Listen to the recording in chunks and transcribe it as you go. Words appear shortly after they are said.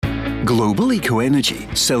Global Eco Energy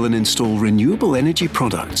sell and install renewable energy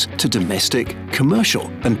products to domestic, commercial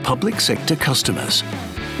and public sector customers.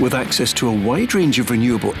 With access to a wide range of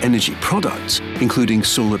renewable energy products, including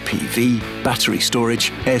solar PV, battery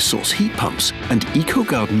storage, air source heat pumps and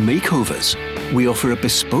eco-garden makeovers, we offer a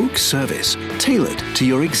bespoke service tailored to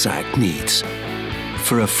your exact needs.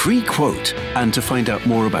 For a free quote and to find out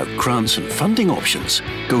more about grants and funding options,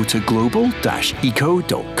 go to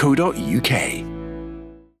global-eco.co.uk.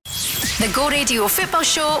 The Go Radio Football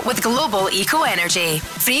Show with Global Eco Energy.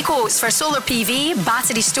 Free quotes for solar PV,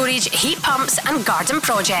 battery storage, heat pumps and garden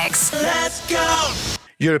projects. Let's go!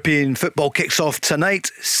 European football kicks off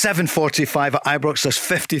tonight, 7:45 at Ibrox. There's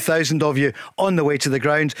 50,000 of you on the way to the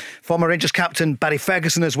ground. Former Rangers captain Barry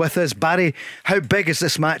Ferguson is with us. Barry, how big is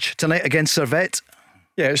this match tonight against Servette?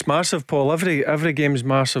 Yeah, it's massive, Paul. Every game's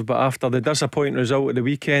massive, but after the disappointing result of the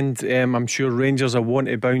weekend, I'm sure Rangers are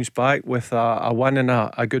wanting to bounce back with a win and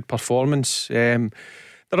a good performance. I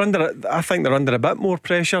think they're under a bit more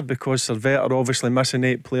pressure because Servette are obviously missing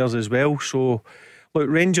 8 players as well. So, look,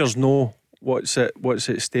 Rangers know what's at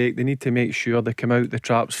stake. They need to make sure they come out the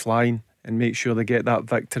traps flying and make sure they get that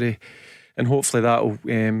victory, and hopefully that'll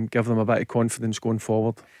give them a bit of confidence going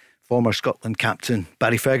forward. Former Scotland captain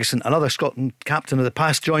Barry Ferguson, another Scotland captain of the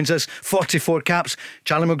past, joins us. 44 caps,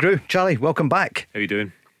 Charlie Mulgrew. Charlie, welcome back. How you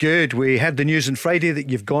doing? Good. We heard the news on Friday that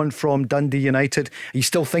you've gone from Dundee United. Are you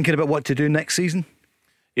still thinking about what to do next season?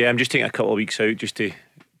 Yeah, I'm just taking a couple of weeks out just to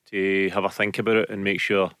have a think about it and make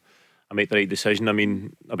sure I make the right decision. I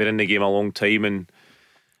mean, I've been in the game a long time and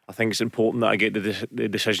I think it's important that I get the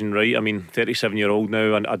decision right. I mean, 37-year-old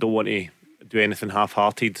now, and I don't want to do anything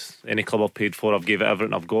half-hearted. Any club I've paid for, I've gave it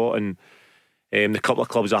everything I've got, and the couple of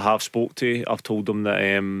clubs I have spoke to, I've told them that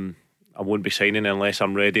I won't be signing unless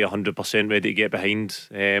I'm ready, 100% ready to get behind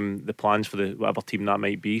the plans for whatever team that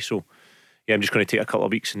might be. So yeah, I'm just going to take a couple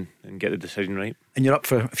of weeks and get the decision right. And you're up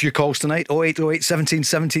for a few calls tonight. 0808 17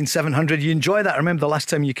 17 700. You enjoy that? I remember the last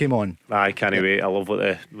time you came on. I can't wait. I love what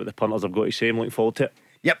the punters have got to say. I'm looking forward to it.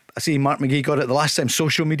 Yep, I see Mark McGee got it the last time.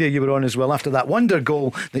 Social media you were on as well after that wonder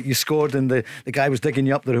goal that you scored, and the guy was digging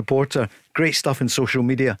you up, the reporter. Great stuff in social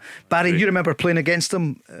media. Barry, you remember playing against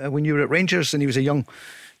him when you were at Rangers, and he was a young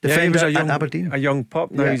defender at Aberdeen. A young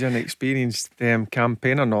pup. Now he's an experienced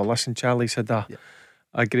campaigner. No, listen, Charlie's had a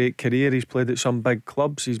great career. He's played at some big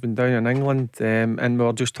clubs. He's been down in England, and we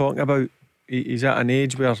were just talking about he's at an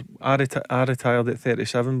age where I retired at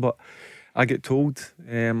 37, but I get told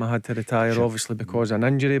I had to retire obviously because of an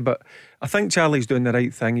injury. But I think Charlie's doing the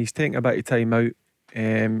right thing. He's taking a bit of time out,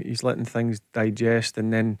 he's letting things digest,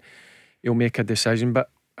 and then he'll make a decision. But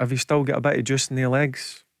if he's still got a bit of juice in the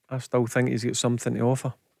legs, I still think he's got something to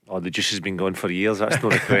offer. Oh, the juice has been going for years. That's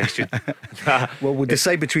not a question. Well, we'll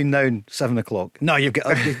decide between now and 7 o'clock. No, you've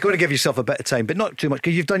got to give yourself a bit of time, but not too much,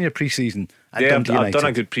 because you've done your pre-season. I've done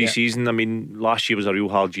a good pre-season. I mean, last year was a real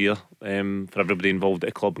hard year for everybody involved at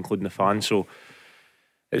the club, including the fans. So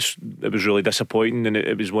it was really disappointing, and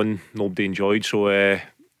it was one nobody enjoyed. So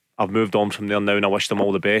I've moved on from there now, and I wish them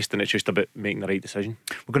all the best, and it's just about making the right decision.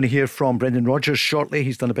 We're going to hear from Brendan Rodgers shortly.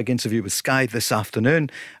 He's done a big interview with Sky this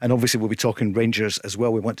afternoon, and obviously we'll be talking Rangers as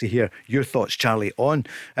well. We want to hear your thoughts, Charlie, on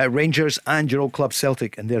Rangers and your old club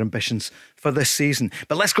Celtic and their ambitions for this season.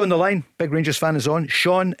 But let's go on the line. Big Rangers fan is on.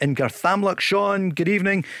 Sean in Garthamlock. Sean, good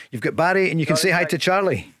evening. You've got Barry, and you can say hi to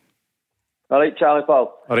Charlie. All right, Charlie,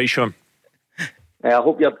 Paul. All right, Sean. I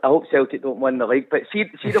hope Celtic don't win the league. But see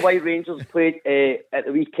the way Rangers played at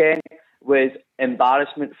the weekend was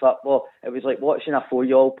embarrassment football. It was like watching a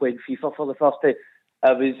 4-year-old playing FIFA for the first time.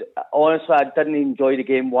 Honestly, I didn't enjoy the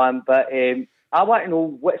game one, but I want to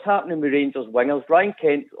know what's happening with Rangers wingers. Ryan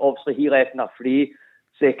Kent, obviously he left in a free.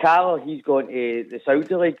 Sekala, he's gone to the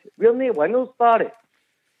Saudi League. We're no wingers, Barry.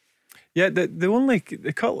 Yeah, the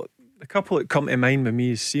couple that come to mind with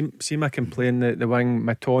me is Sima can play in the wing,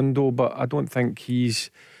 Matondo, but I don't think he's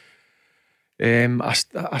a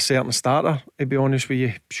certain starter, to be honest with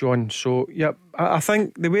you, Sean. So yeah, I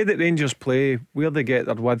think the way that Rangers play, where they get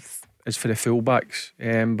their width is for the fullbacks,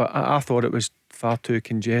 but I thought it was far too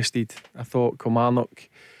congested. I thought Kilmarnock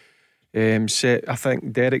Derek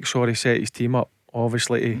set his team up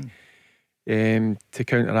obviously to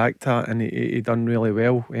counteract that, and he done really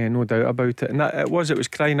well, no doubt about it. And it was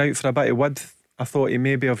crying out for a bit of width. I thought he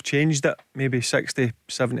maybe have changed it, maybe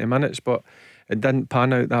 60-70 minutes, but it didn't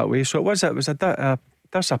pan out that way. So it was a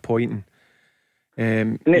disappointing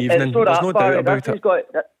evening. There's no doubt about it.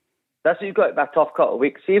 This has got to be a tough couple of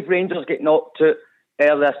weeks. See if Rangers get knocked out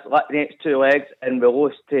the next 2 legs and we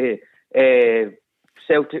lose to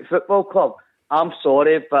Celtic Football Club, I'm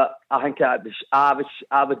sorry, but I think I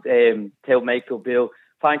would tell Michael Beale,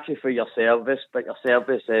 thank you for your service, but your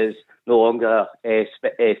service is no longer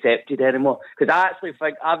accepted anymore. Because I actually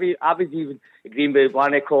think, I was even agreeing with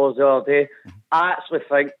one of the calls the other day, I actually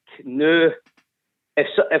think now,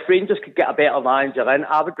 if Rangers could get a better manager in,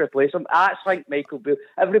 I would replace him. I actually think Michael Beale,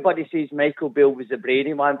 everybody says Michael Beale was the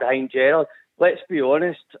brainy man behind Gerrard. Let's be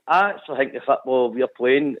honest, I actually think the football we're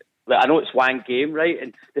playing, I know it's one game, right?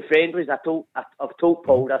 And the friendlies, I've told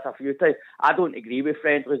Paul this a few times, I don't agree with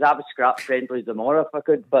friendlies. I would scrap friendlies tomorrow if I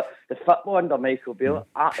could. But the football under Michael Beale,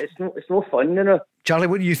 it's no fun, you know. Charlie,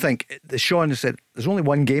 what do you think? Sean said there's only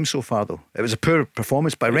one game so far, though. It was a poor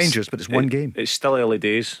performance by Rangers, but it's one game. It's still early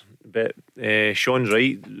days. But Sean's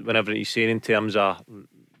right whenever he's saying in terms of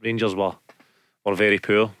Rangers were very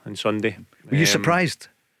poor on Sunday. Were you surprised?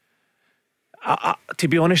 To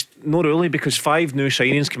be honest, not really, because 5 new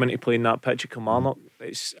signings come into play in that pitch at Kilmarnock.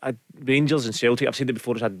 It's Rangers and Celtic, I've said it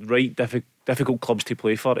before, it's had right difficult clubs to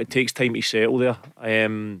play for. It takes time to settle there.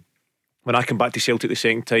 When I came back to Celtic the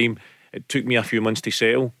second time, it took me a few months to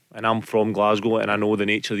settle, and I'm from Glasgow and I know the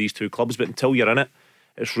nature of these two clubs, but until you're in it,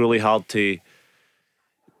 it's really hard to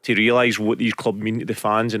realise what these clubs mean to the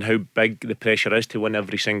fans and how big the pressure is to win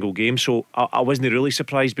every single game. So I wasn't really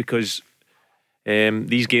surprised, because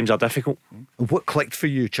these games are difficult. What clicked for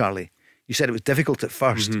you, Charlie? You said it was difficult at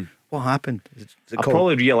first. What happened?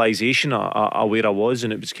 Probably realisation of where I was,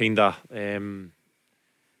 and it was kind of kind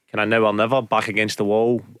of now or never, back against the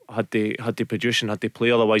wall. I had to produce and had to play,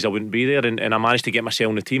 otherwise I wouldn't be there. And I managed to get myself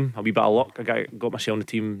in the team. A wee bit of luck. I got myself in the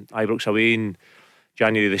team. Ibrox away in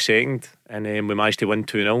January the 2nd, and we managed to win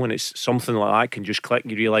 2-0. And it's something like that can just click.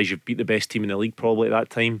 You realise you've beat the best team in the league probably at that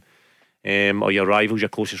time. Or your rivals, your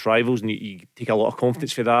closest rivals, and you take a lot of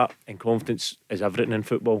confidence for that, and confidence is everything in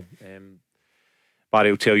football.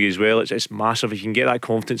 Barry will tell you as well, it's massive. If you can get that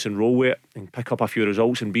confidence and roll with it and pick up a few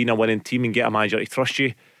results and be in a winning team and get a manager to trust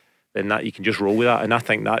you, then that you can just roll with that. And I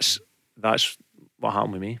think that's what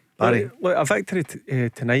happened with me. Barry, look, a victory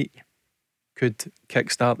tonight could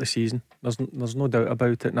kickstart the season. There's no doubt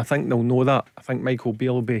about it, and I think they'll know that. I think Michael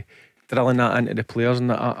Beale will be drilling that into the players,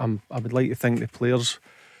 and I would like to think the players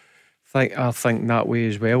I think that way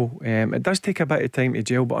as well. It does take a bit of time to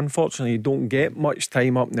gel, but unfortunately you don't get much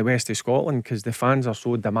time up in the west of Scotland because the fans are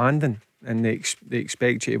so demanding and they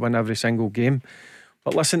expect you to win every single game.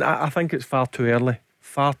 But listen, I think it's far too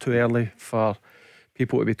early for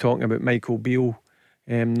people to be talking about Michael Beale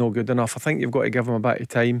no good enough. I think you've got to give him a bit of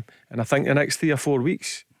time, and I think the next 3 or 4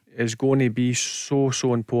 weeks is going to be so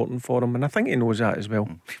important for him, and I think he knows that as well.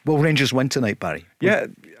 Will Rangers win tonight, Barry? Yeah,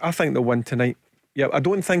 I think they'll win tonight. Yeah, I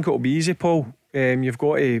don't think it'll be easy, Paul. You've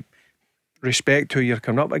got to respect who you're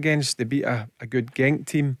coming up against. They beat a good Genk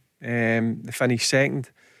team. They finished second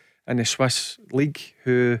in the Swiss league,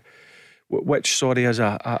 which is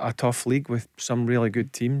a tough league with some really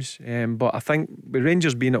good teams. But I think with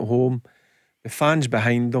Rangers being at home, the fans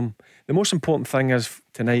behind them, the most important thing is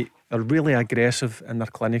tonight they're really aggressive and they're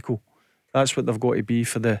clinical. That's what they've got to be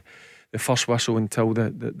for the first whistle until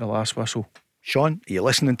the last whistle. Sean, are you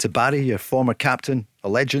listening to Barry, your former captain, a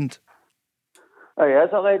legend? Oh, he is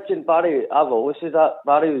a legend, Barry. I've always said that.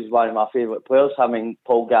 Barry was one of my favourite players. I mean,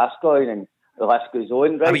 Paul Gascoigne, and the list goes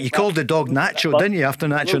on. Right? I mean, you called the dog Nacho, didn't you, after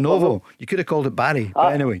Nacho Novo? You could have called it Barry,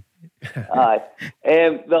 but anyway. Aye.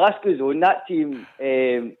 The list goes on. That team,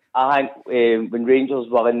 I think when Rangers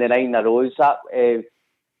were in the 9 in a row,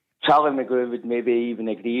 Charlie Mulgrew would maybe even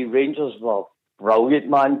agree. Rangers were brilliant,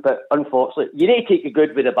 man, but unfortunately you need to take the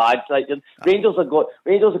good with the bad. Like Rangers have got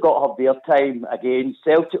to have their time again.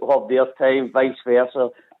 Celtic will have their time, vice versa.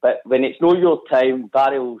 But when it's not your time,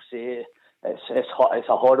 Barry will say it's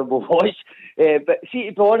a horrible voice. But see,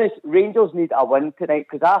 to be honest, Rangers need a win tonight,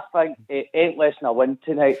 because I think it ain't less than a win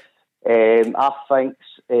tonight. I think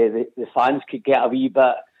the fans could get a wee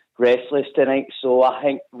bit restless tonight, so I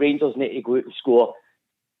think Rangers need to go out and score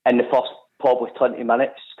in the first probably 20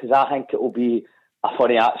 minutes, because I think it will be a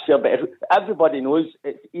funny atmosphere. But everybody knows,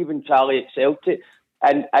 it's even Charlie at Celtic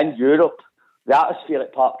and in Europe, the atmosphere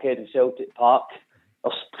at Parkhead and Celtic Park,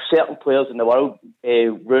 there's certain players in the world,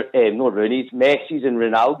 no Rooney's, Messi's and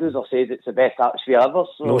Ronaldo's, are saying it's the best atmosphere ever.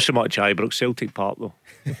 So. Not so much Ibrox, Celtic Park though.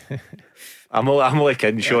 I'm only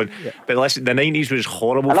kidding, Sean. Yeah. But listen, the 90s was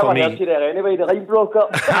horrible for me. I never heard you there anyway. The line broke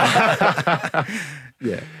up.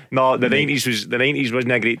 Yeah. No, the 90s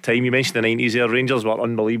wasn't a great time. You mentioned the 90s there. Rangers were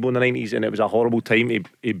unbelievable in the 90s, and it was a horrible time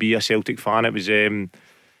to be a Celtic fan. It was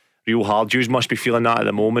real hard. You must be feeling that at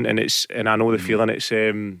the moment, and I know the feeling.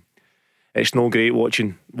 It's no great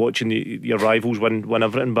watching your rivals win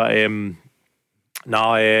everything. But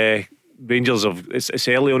Rangers it's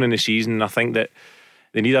early on in the season, and I think that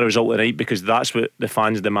they need a result tonight because that's what the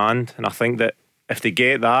fans demand. And I think that if they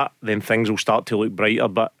get that, then things will start to look brighter.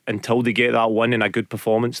 But until they get that win and a good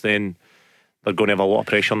performance, then they're going to have a lot of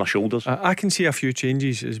pressure on their shoulders. I can see a few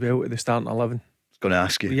changes as well at the starting 11. I was going to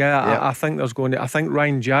ask you. Yeah. I think there's going to. I think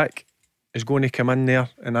Ryan Jack is going to come in there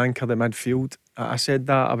and anchor the midfield. I said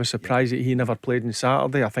that. I was surprised that he never played on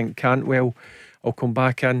Saturday. I think Cantwell will come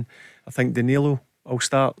back in. I think Danilo will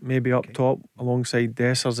start maybe up top alongside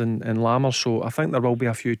Dessers and Lammers. So I think there will be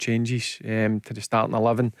a few changes to the starting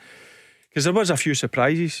 11, because there was a few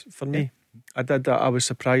surprises for me. I was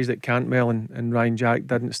surprised that Cantwell and Ryan Jack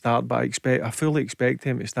didn't start, but I fully expect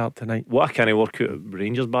him to start tonight. What I can't work out of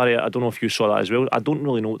Rangers, Barry, I don't know if you saw that as well. I don't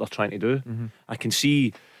really know what they're trying to do. I can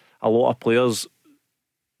see a lot of players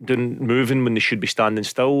moving when they should be standing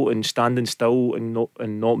still and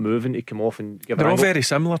not moving to come off and give. They're all very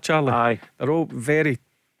similar, Charlie. Aye. They're all very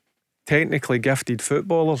technically gifted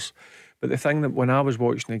footballers, but the thing that when I was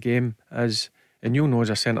watching the game is, and you'll know as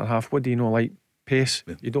a centre half, what do you know, like pace?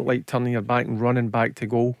 You don't like turning your back and running back to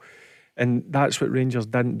goal, and that's what Rangers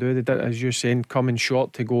didn't do. They did, as you're saying, coming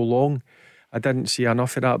short to go long. I didn't see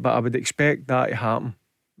enough of that, but I would expect that to happen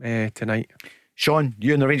tonight. Sean,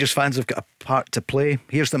 you and the Rangers fans have got a part to play.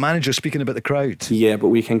 Here's the manager speaking about the crowd. Yeah, but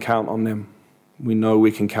we can count on them. We know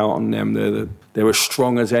we can count on them. They're as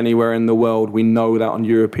strong as anywhere in the world. We know that on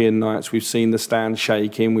European nights. We've seen the stand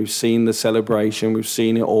shaking. We've seen the celebration. We've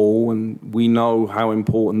seen it all. And we know how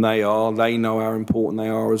important they are. They know how important they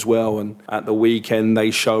are as well. And at the weekend, they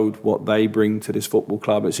showed what they bring to this football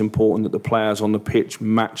club. It's important that the players on the pitch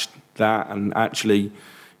match that and actually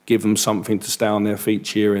give them something to stay on their feet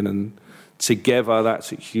cheering. And together, that's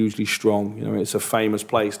hugely strong. You know, it's a famous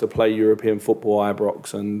place to play European football,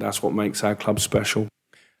 Ibrox, and that's what makes our club special.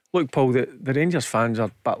 Look, Paul, the Rangers fans are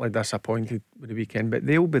bitterly disappointed with the weekend, but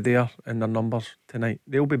they'll be there in their numbers tonight.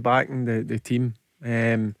 They'll be backing the team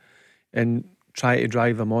and try to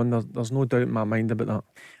drive them on. There's no doubt in my mind about that.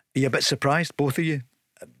 Are you a bit surprised, both of you,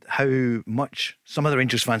 how much some of the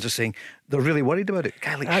Rangers fans are saying they're really worried about it?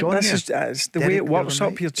 Guy like Sean, it's the way it works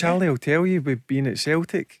up here. Charlie will tell you, with being at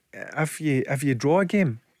Celtic, if you draw a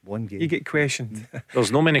game, one game, you get questioned.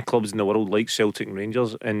 There's no many clubs in the world like Celtic and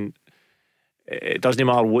Rangers, and it doesn't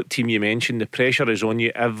matter what team you mention, the pressure is on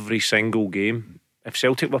you every single game. If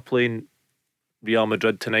Celtic were playing Real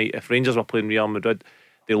Madrid tonight, if Rangers were playing Real Madrid,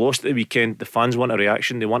 they lost at the weekend, the fans want a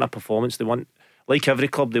reaction, they want a performance, they want, like every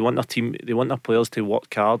club, they want their team, they want their players to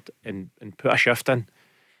work hard and put a shift in.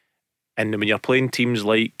 And when you're playing teams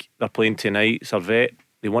like they're playing tonight, Servette,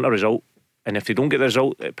 they want a result. And if they don't get the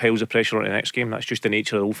result, it piles the pressure on the next game. That's just the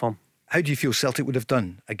nature of the old firm. How do you feel Celtic would have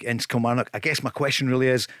done against Kilmarnock? I guess my question really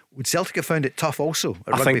is, would Celtic have found it tough also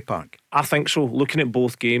at Rugby Park? I think so. Looking at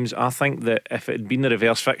both games, I think that if it had been the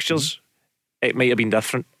reverse fixtures, it might have been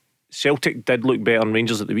different. Celtic did look better than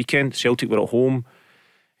Rangers at the weekend. Celtic were at home.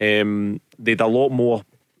 They had a lot more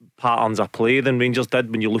patterns of play than Rangers did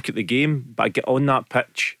when you look at the game. But I get on that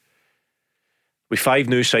pitch with 5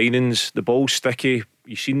 new signings, the ball's sticky.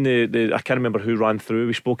 You've seen the I can't remember who ran through.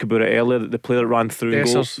 We spoke about it earlier, that the player that ran through and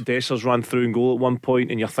goal, Dessers ran through and goal at one point,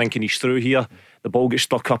 and you're thinking he's through here. The ball gets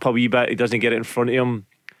stuck up a wee bit, he doesn't get it in front of him.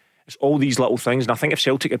 It's all these little things, and I think if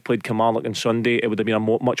Celtic had played Kilmarnock on Sunday, it would have been a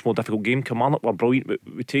much more difficult game. Kilmarnock were brilliant.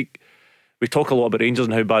 We talk a lot about Rangers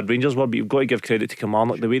and how bad Rangers were, but you've got to give credit to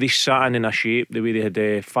Kilmarnock. The way they sat in a shape, the way they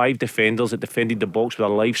had 5 defenders that defended the box with their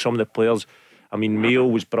life. Some of the players, I mean, Mayo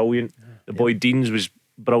was brilliant. The boy Deans was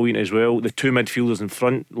brilliant as well. The 2 midfielders in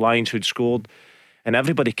front, Lyons, who'd scored, and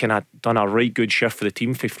everybody kind of done a right good shift for the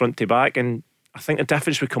team from front to back. And I think the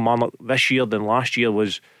difference with Kilmarnock this year than last year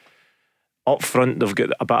was up front they've got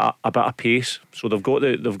a bit of pace. So they've got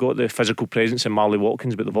the physical presence in Marley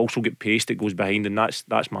Watkins, but they've also got pace that goes behind, and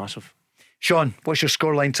that's massive. Sean, what's your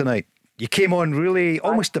scoreline tonight? You came on really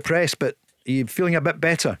almost depressed, but are you feeling a bit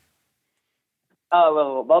better?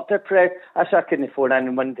 Oh, well, depressed. I couldn't phone in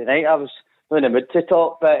on Monday night. I was not in the mood to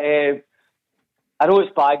talk, but I know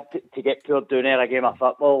it's bad to get poured down in a game of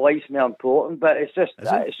football. Life's more important, but it's just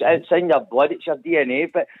it's in your blood, it's your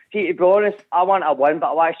DNA. But see, to be honest, I want a win, but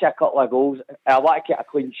I want to see a couple of goals. I want to get a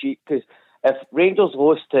clean sheet, because if Rangers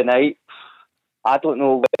lost tonight, I don't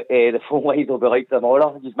know what the phone lines will be like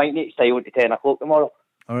tomorrow. You might need to stay on to 10 o'clock tomorrow.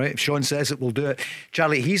 All right, if Sean says it, we'll do it.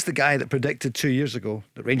 Charlie, he's the guy that predicted 2 years ago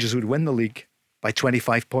that Rangers would win the league by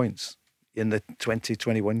 25 points in the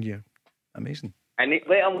 2021 year. Amazing. And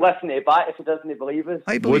let him listen to it back if he doesn't believe us.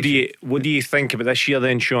 What do you think about this year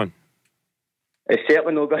then, Sean? It's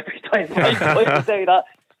certainly not going to be 25 points. Say that.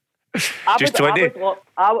 Just 20?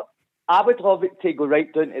 I would love it to go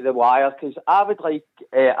right down to the wire, because I would like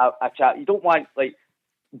a chat. You don't want like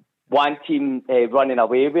one team running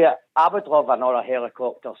away with it. I would love another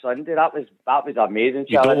helicopter Sunday. That was amazing.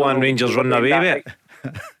 You don't want Rangers running away with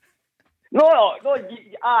it? No,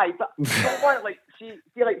 aye, but don't want, like, see,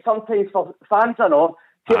 like, sometimes for fans, I know,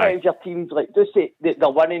 sometimes your teams, like, just say that they're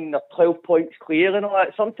winning, they're 12 points clear and all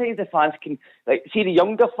that. Sometimes the fans can, like, see the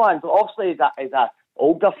younger fans, obviously as a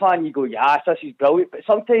older fan, you go, yes, this is brilliant, but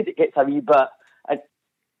sometimes it gets a wee bit.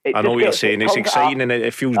 I know what you're saying. It's exciting and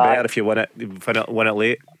it feels better if you win it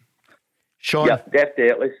late. Sean? Yeah,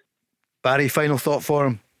 definitely. Barry, final thought for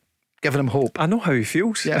him? Giving him hope. I know how he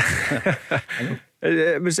feels. Yeah.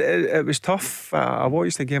 It was tough. I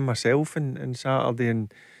watched the game myself on Saturday,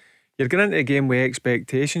 and you're going into a game with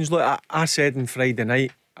expectations. Look, I said on Friday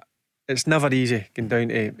night, it's never easy going down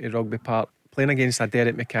to Rugby Park, playing against a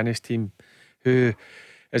Derek McInnes team who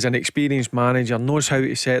is an experienced manager, knows how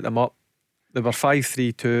to set them up. They were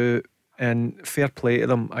 5-3-2, and fair play to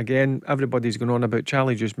them. Again, everybody's going on about,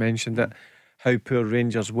 Charlie just mentioned it, how poor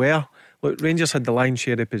Rangers were. Look, Rangers had the lion's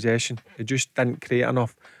share of possession. They just didn't create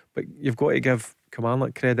enough. But you've got to give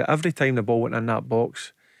Kilmarnock credit. Every time the ball went in that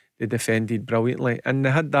box, they defended brilliantly, and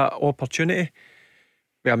they had that opportunity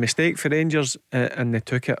with a mistake for Rangers, and they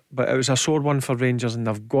took it. But it was a sore one for Rangers, and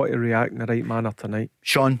they've got to react in the right manner tonight.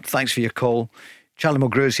 Sean, thanks for your call. Charlie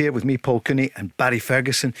Mulgrew's here with me, Paul Cooney, and Barry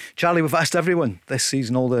Ferguson. Charlie, we've asked everyone this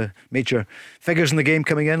season, all the major figures in the game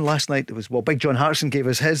coming in. Last night it was, Big John Hartson gave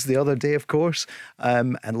us his the other day, of course,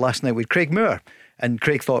 and last night we had Craig Moore, and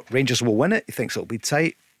Craig thought Rangers will win it. He thinks it'll be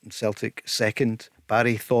tight. Celtic second.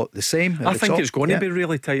 Barry thought the same. I think it's going to be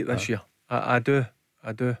really tight this year. I do.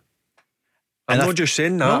 I'm not just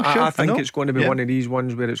saying that. No, sure, I think it's going to be one of these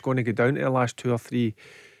ones where it's going to go down to the last 2 or 3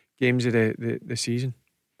 games of the season.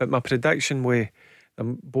 But my prediction with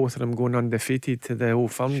both of them going undefeated to the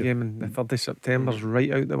Old Firm game on the 3rd of September is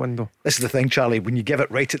right out the window. This is the thing, Charlie, when you give it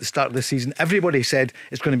right at the start of the season, everybody said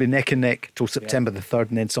it's going to be neck and neck till September the 3rd,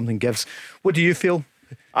 and then something gives. What do you feel?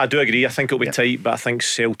 I do agree. I think it'll be tight, but I think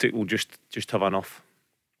Celtic will just have enough.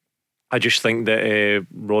 I just think that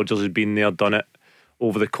Rodgers has been there, done it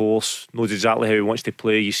over the course, knows exactly how he wants to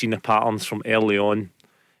play. You've seen the patterns from early on.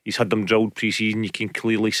 He's had them drilled pre-season. You can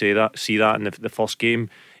clearly see that in the first game.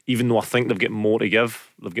 Even though I think they've got more to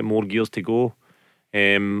give, they've got more gears to go.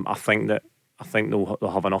 I think they'll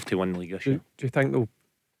have enough to win the league this year. Do you think they'll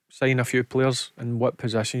sign a few players? In what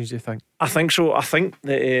positions do you think? I think so. I think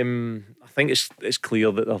that it's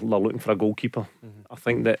clear that they're looking for a goalkeeper. I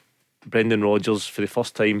think that Brendan Rodgers, for the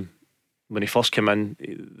first time, when he first came in,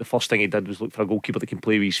 the first thing he did was look for a goalkeeper that can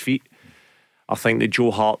play with his feet. I think that Joe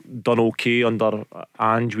Hart done okay under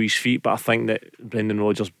Ange with his feet, but I think that Brendan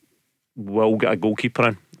Rodgers will get a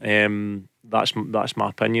goalkeeper in. That's my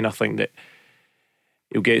opinion. I think that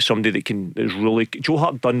he'll get somebody that's really. Joe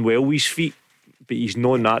Hart done well with his feet, but he's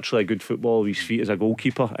not naturally a good footballer with his feet as a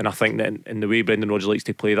goalkeeper. And I think that in the way Brendan Rodgers likes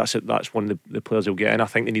to play, that's one of the players he'll get in. I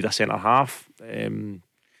think they need a centre half.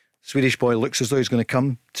 Swedish boy looks as though he's going to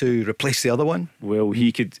come to replace the other one. Well,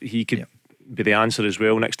 he could be the answer as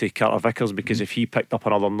well next to Carter Vickers, because if he picked up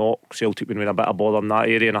another knock, Celtic would be in a bit of bother in that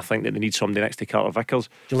area, and I think that they need somebody next to Carter Vickers.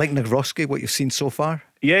 Do you like Nagrowski, what you've seen so far?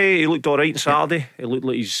 Yeah, he looked alright on Saturday. He looked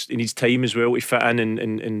like he needs time as well to fit in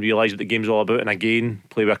and realise what the game's all about, and again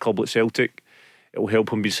play with a club like Celtic. It will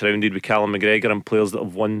help him be surrounded with Callum McGregor and players that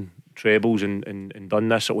have won trebles and done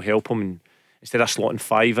this. It will help him, and instead of slotting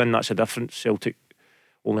 5 in, that's a difference. Celtic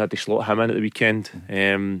only had to slot him in at the weekend,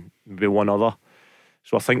 maybe one other.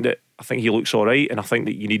 So I think he looks alright, and I think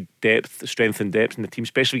that you need strength and depth in the team,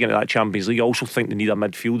 especially getting to that Champions League. I also think they need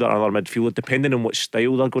another midfielder, depending on what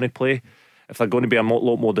style they're going to play. If they're going to be a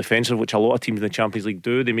lot more defensive, which a lot of teams in the Champions League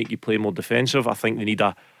do, they make you play more defensive. I think they need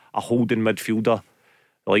a holding midfielder,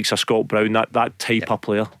 the likes of Scott Brown, that type of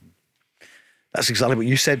player. That's exactly what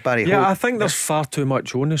you said, Barry. Yeah, I think there's far too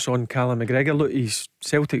much onus on Callum McGregor. Look, he's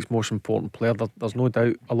Celtic's most important player. There's no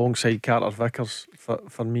doubt, alongside Carter Vickers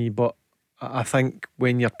for me. But I think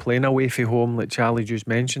when you're playing away from home, like Charlie just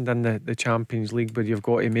mentioned, in the Champions League, where you've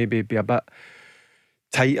got to maybe be a bit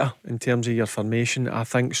tighter in terms of your formation, I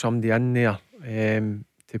think somebody in there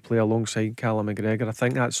to play alongside Callum McGregor, I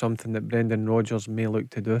think that's something that Brendan Rodgers may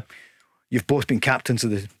look to do. You've both been captains of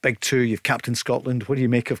the big two. You've captained Scotland. What do you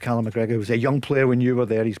make of Callum McGregor? He was a young player when you were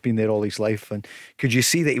there. He's been there all his life. And could you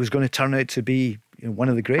see that he was going to turn out to be one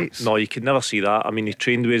of the greats? No, you could never see that. I mean, he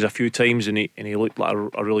trained with us a few times, and he looked like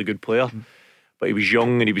a really good player. But he was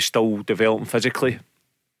young and he was still developing physically.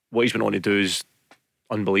 What he's been on to do is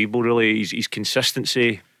unbelievable, really. His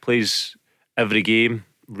consistency, plays every game,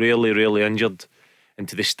 rarely injured, and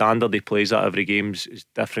to the standard he plays at every game is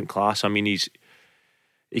different class. I mean, he's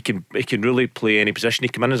he can really play any position. He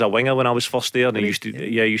came in as a winger when I was first there, and he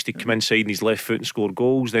used to come inside on his left foot and score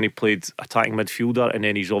goals. Then he played attacking midfielder, and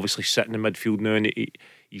then he's obviously sitting in midfield now, and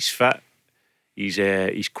he's fit,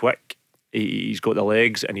 he's quick, he's got the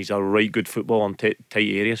legs, and he's a right good footballer in tight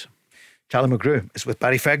areas. Charlie Mulgrew is with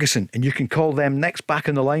Barry Ferguson, and you can call them next back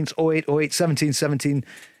on the lines 0808 17 17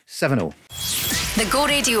 70. The Go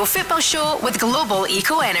Radio Football Show with Global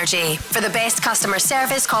Eco Energy. For the best customer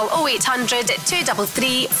service, call 0800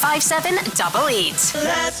 233 5788.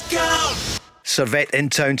 Let's go! Servette in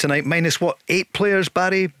town tonight. Minus what, 8 players,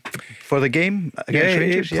 Barry, for the game against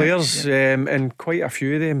Rangers? 8 players, and quite a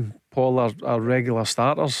few of them, Paul, are regular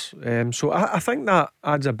starters. So I think that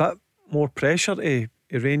adds a bit more pressure to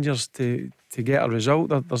Rangers to get a result.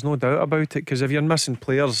 There's no doubt about it, because if you're missing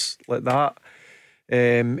players like that,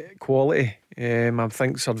 quality, I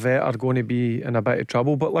think Servette are going to be in a bit of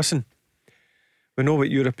trouble. But listen, we know what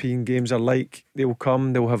European games are like. They'll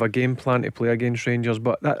come, they'll have a game plan to play against Rangers,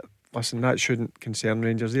 but that shouldn't concern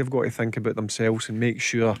Rangers. They've got to think about themselves and make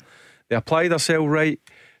sure they apply themselves right,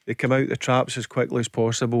 they come out the traps as quickly as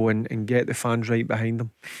possible, and get the fans right behind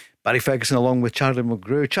them. Barry Ferguson along with Charlie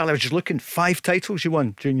Mulgrew. Charlie, I was just looking, 5 titles you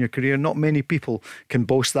won during your career. Not many people can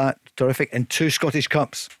boast that. Terrific. And 2 Scottish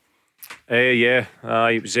Cups. It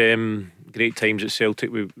was great times at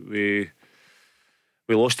Celtic. We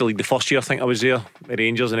lost the league the first year I think I was there at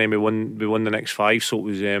Rangers, and then we won the next 5. So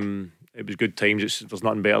it was good times. There's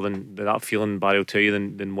nothing better than that feeling, Barry will tell you,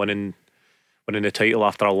 than winning the title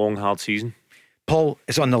after a long hard season. Paul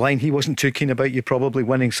is on the line. He wasn't too keen about you probably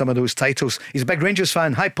winning some of those titles. He's a big Rangers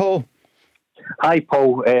fan. Hi, Paul. Hi,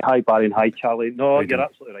 Paul. Hi, Barry, and hi, Charlie. No, you're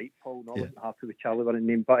absolutely right, Paul. I wasn't happy with Charlie winning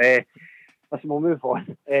name, but listen, we'll move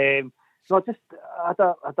on. I had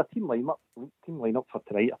a team lineup for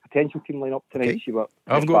tonight, a potential team lineup tonight. Okay. See what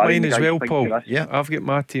I've got Barry mine as well, Paul. Yeah, I've got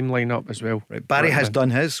my team lineup as well. Right, Barry has done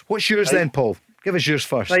his. What's yours then, Paul? Give us yours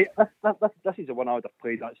first. Right, this is the one I would have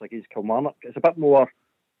played actually against Kilmarnock. It's a bit more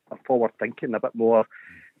forward thinking, a bit more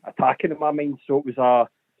attacking in my mind. So it was a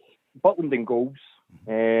Butland in goals,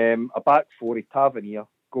 a back 4 of Tavernier,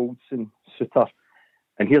 Goldson, Suter,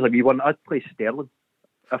 and here's a wee one. I'd play Sterling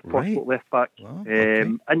if possible, left back. Well, okay.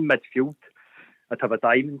 In midfield, I'd have a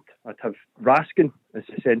diamond. I'd have Raskin as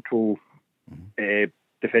the central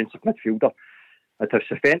defensive midfielder. I'd have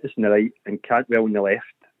Cifuentes on the right and Cantwell on the left,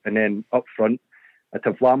 and then up front I'd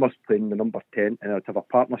have Lammers playing the number 10, and I'd have a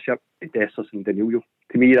partnership with Dessers and Danilo.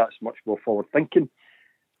 To me, that's much more forward thinking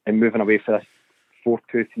and moving away for this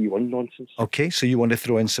 4-2-3-1 nonsense. Okay, so you want to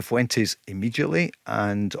throw in Cifuentes immediately,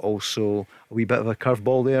 and also a wee bit of a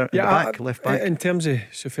curveball there in the back, left back. In terms of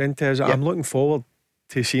Cifuentes, I'm looking forward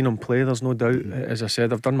to seeing him play. There's no doubt. As I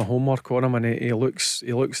said, I've done my homework on him, and he looks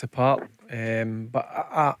the part. But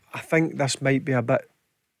I think this might be a bit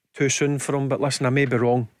too soon for him. But listen, I may be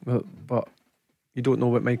wrong, but you don't know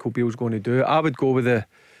what Michael Beale's going to do. I would go with the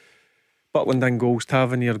Butland in goals,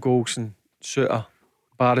 Tavernier, Goldson, Suter,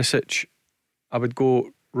 Barisic. I would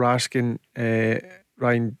go Raskin,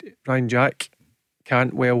 Ryan Jack,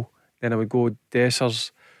 Cantwell. Then I would go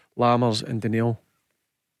Dessers, Lammers and Danilo.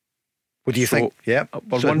 What do you think? Yeah,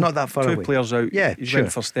 we're not that far away. 2 players out. Yeah, he's sure.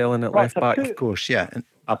 went for Sterling at left back. Of course, yeah.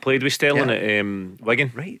 I played with Sterling at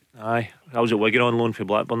Wigan. Right. Aye, I was at Wigan on loan for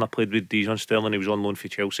Blackburn. I played with Dijon Sterling. He was on loan for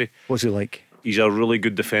Chelsea. What's he like? He's a really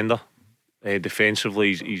good defender.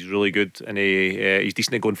 Defensively, he's really good, and he's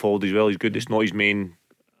decent at going forward as well. He's good. It's not his main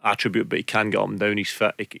attribute, but he can get up and down. He's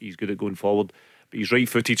fit. He's good at going forward. But he's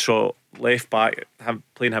right-footed, so left back.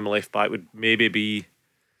 Playing him left back would maybe be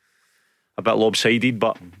a bit lopsided,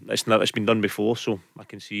 but it's been done before, so I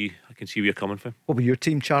can see where you're coming from. What will be your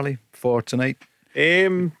team, Charlie, for tonight?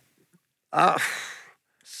 Similar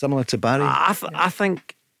to Barry? I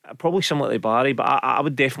think probably similar to Barry, but I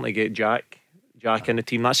would definitely get Jack in the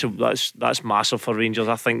team. That's massive for Rangers.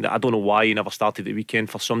 I think that I don't know why he never started the weekend.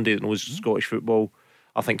 For somebody that knows Scottish football,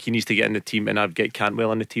 I think he needs to get in the team, and I'd get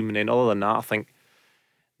Cantwell in the team. And then other than that, I think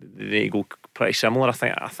they need to go pretty similar. I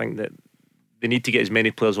think that they need to get as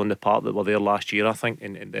many players on the park that were there last year, I think,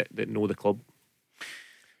 and that know the club.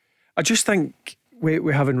 I just think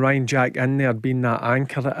we having Ryan Jack in there being that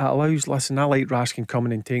anchor, it allows. Listen, I like Raskin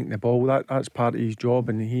coming and taking the ball. That's part of his job,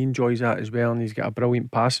 and he enjoys that as well. And he's got a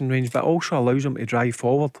brilliant passing range, but also allows him to drive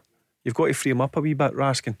forward. You've got to free him up a wee bit,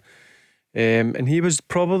 Raskin. And he was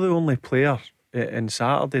probably the only player in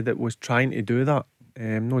Saturday that was trying to do that.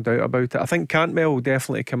 No doubt about it. I think Cantwell will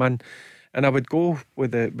definitely come in, and I would go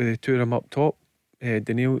with the 2 of them up top,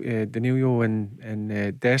 Danilo and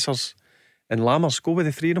Dessers and Lammers. Go with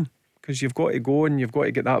the 3 of them, because you've got to go and you've got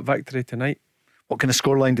to get that victory tonight. What kind of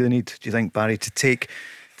scoreline do they need, do you think, Barry, to take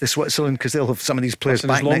to Switzerland? Because they'll have some of these players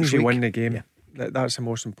back next week. As long as you win the game, that's the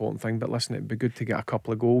most important thing. But listen, it'd be good to get a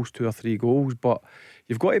couple of goals, 2 or 3 goals, but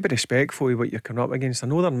you've got to be respectful of what you're coming up against. I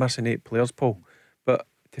know they're missing 8 players, Paul, but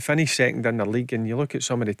to finish second in the league, and you look at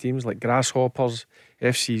some of the teams like Grasshoppers,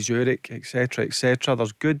 FC Zurich, etc.,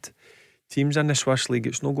 there's good teams in the Swiss league.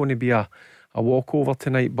 It's not going to be a walkover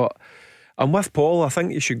tonight, but I'm with Paul. I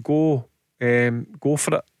think you should go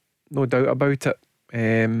for it, no doubt about it.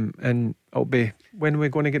 And it'll be, when we're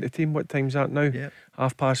going to get the team, what time's that now?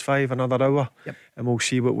 5:30, another hour, and we'll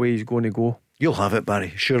see what way he's going to go. You'll have it,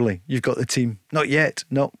 Barry, surely. You've got the team. Not yet,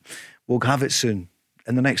 no. We'll have it soon,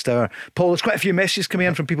 in the next hour. Paul, there's quite a few messages coming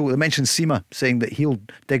in from people that mentioned Seema, saying that he'll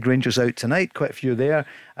dig Rangers out tonight. Quite a few there.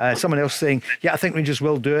 Someone else saying, I think Rangers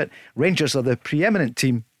will do it. Rangers are the preeminent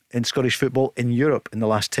team in Scottish football in Europe in the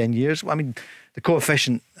last 10 years. I mean, the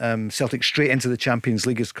coefficient Celtic straight into the Champions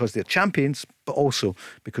League is because they're champions, but also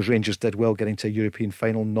because Rangers did well getting to a European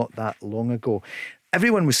final not that long ago.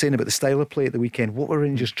 Everyone was saying about the style of play at the weekend. What were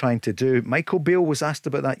Rangers trying to do? Michael Beale was asked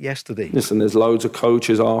about that yesterday. Listen, there's loads of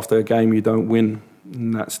coaches after a game you don't win.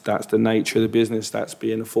 And that's the nature of the business. That's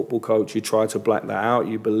being a football coach. You try to black that out.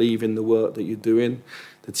 You believe in the work that you're doing.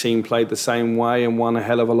 The team played the same way and won a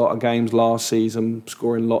hell of a lot of games last season,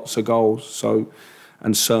 scoring lots of goals.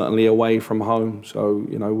 And certainly away from home. So,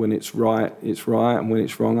 when it's right, and when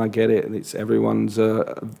it's wrong, I get it. And it's everyone's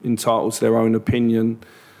entitled to their own opinion.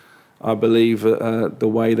 I believe the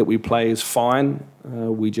way that we play is fine.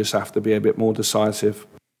 We just have to be a bit more decisive.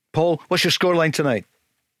 Paul, what's your scoreline tonight?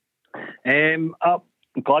 I'm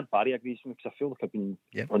glad Barry agrees with me, because I feel like I've been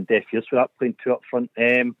on deaf ears for that, playing 2 up front.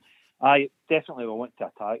 I definitely will want to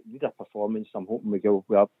attack, need a performance. I'm hoping we go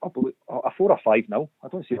with a 4 or 5 now. I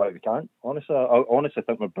don't see why we can't. Honestly, I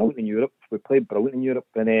think we're brilliant in Europe. We played brilliant in Europe,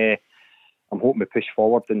 and I'm hoping we push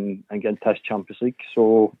forward and get into this Champions League.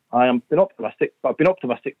 So I am been optimistic, but I've been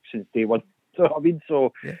optimistic since day one. So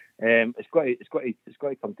it's got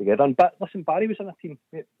to come together. But listen, Barry was in a team.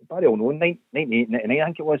 Barry will know. 98, 99, I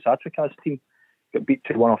think it was. Africa's team got beat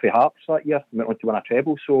 2-1 off of Hearts that year. Went on to win a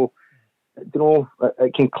treble. So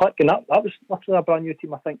it can click, and that was literally a brand new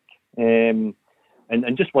team, I think.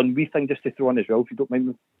 And just one wee thing just to throw in as well, if you don't mind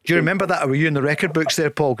me. Do you remember that, or were you in the record books there,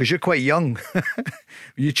 Paul? Because you're quite young.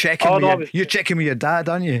 You're checking with your dad,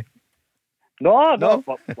 aren't you? No.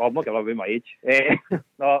 Well, I'm not giving away my age.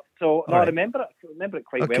 I remember it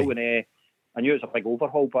quite well, and I knew it was a big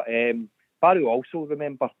overhaul. But Barry will also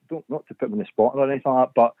remember. Not to put him in the spot or anything like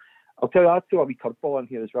that, but I'll tell you, I'd throw a wee curveball in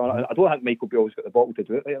here as well. I don't think Michael Beale's got the bottle to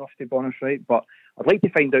do it right enough, to be honest, right? But I'd like to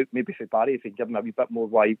find out, maybe for Barry, if he can give him a wee bit more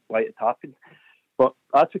why it happened. But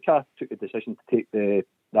Africa took the decision to take the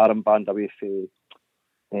armband away from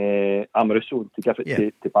Amoruso to give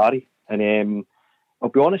it to Barry. And I'll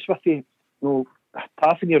be honest with you,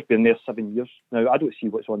 Tavernier been there 7 years now. I don't see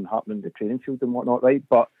what's happening in the training field and whatnot, right?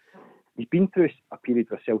 But he's been through a period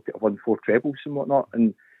where Celtic have won 4 trebles and whatnot,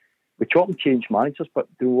 and we chop and change managers, but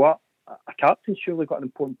do what? A captain's surely got an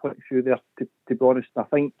important point of view there. To be honest, I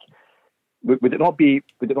think would it not be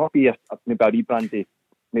maybe a rebrand,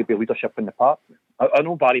 maybe leadership in the park? I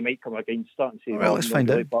know Barry might come against that and say, well, let's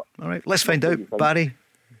find out. All right, let's find out, Barry.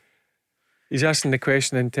 He's asking the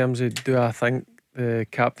question in terms of, do I think the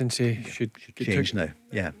captaincy should change now?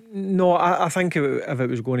 Yeah. No, I think if it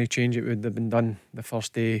was going to change, it would have been done the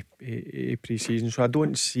first day of pre-season. So I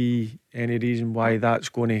don't see any reason why that's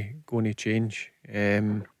going to change.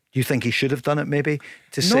 Do you think he should have done it, maybe?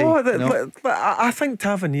 But I think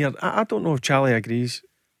Tavernier, I don't know if Charlie agrees.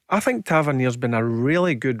 I think Tavernier's been a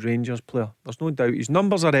really good Rangers player. There's no doubt. His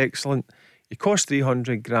numbers are excellent. He cost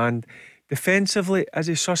 300 grand. Defensively, is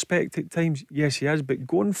he suspect at times? Yes, he is. But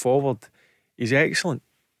going forward, he's excellent.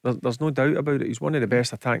 There's no doubt about it. He's one of the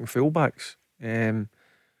best attacking fullbacks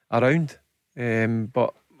around.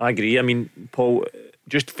 But I agree. I mean, Paul,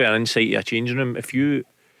 just for an insight to a changing room, if you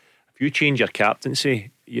change your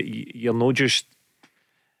captaincy, you're not just,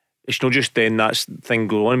 it's not just then that thing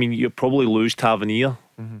go on. I mean, you probably lose Tavernier.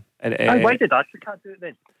 And why did Africa do it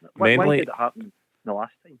then? Why did it happen the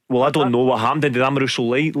last time? Well, I don't know what happened. Did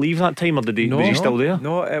Amoruso leave that time, or was he still there?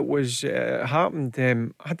 No, it happened.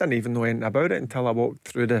 I didn't even know anything about it until I walked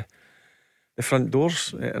through the front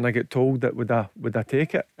doors, and I get told that would I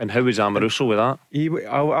take it. And how was Amoruso with that?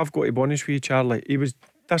 I've got to be honest with you, Charlie. He was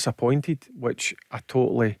disappointed, which I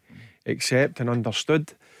totally accept and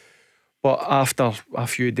understood. But after a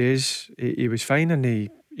few days, he was fine, and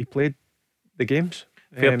he played the games.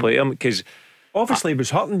 Fair play to him, because obviously it was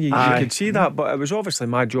hurting you could see that, but it was obviously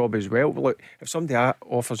my job as well. Look, if somebody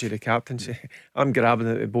offers you the captaincy, I'm grabbing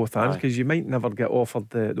it with both hands, because you might never get offered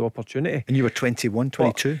the opportunity. And you were 21,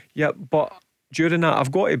 22. But during that,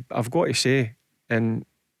 I've got to say, and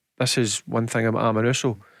this is one thing about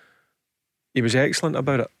Amoruso, he was excellent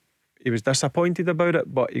about it. He was disappointed about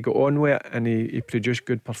it, but he got on with it and he produced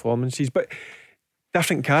good performances. But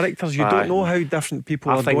different characters, you don't know how different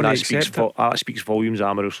people are going to accept it. That speaks volumes of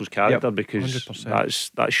Amoruso's character, because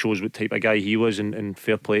 100%. that shows what type of guy he was, and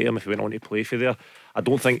fair play to him if he went on to play for there. I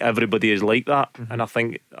don't think everybody is like that, and I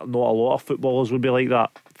think not a lot of footballers would be like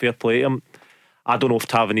that. Fair play to him. I don't know if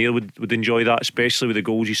Tavernier would enjoy that, especially with the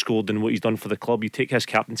goals he scored and what he's done for the club. You take his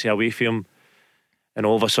captaincy away from him, and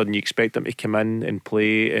all of a sudden you expect him to come in and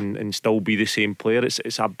play and still be the same player.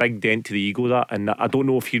 It's a big dent to the ego, that, and I don't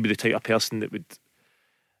know if he'd be the type of person that would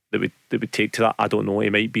take to that. I don't know. He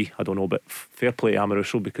might be. I don't know. But fair play to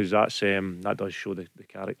Amoruso, because that does show the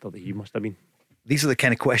character that he must have been. These are the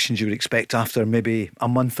kind of questions you would expect after maybe a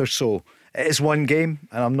month or so. It is one game,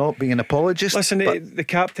 and I'm not being an apologist. Listen, the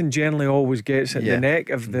captain generally always gets it in the neck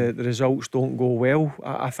if the results don't go well.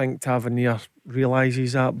 I think Tavernier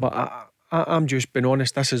realises that, but I'm just being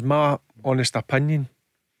honest. This is my honest opinion.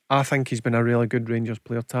 I think he's been a really good Rangers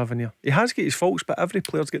player, Tavernier. He has got his faults, but every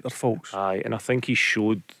player's got their faults. Aye, and I think he's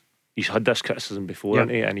had this criticism before,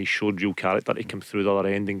 hasn't he? And he showed real character to come through the other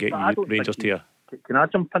end and get Rangers to you. Can I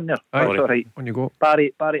jump in there? Aye, all right. On you go.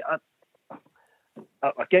 Barry, I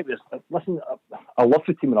get this. Listen, I love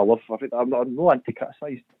the team and I love everything. I'm not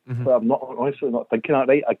anti-criticised, but I'm not honestly not thinking that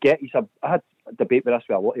right. I get I had a debate with this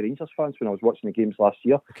with a lot of Rangers fans when I was watching the games last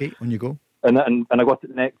year. Okay, on you go. And I got it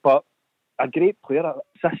the neck, but a great player,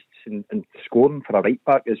 assists and scoring for a right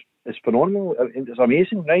back is phenomenal. It's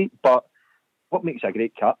amazing, right? But what makes a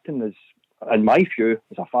great captain is, in my view,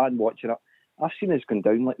 as a fan watching it, I've seen us going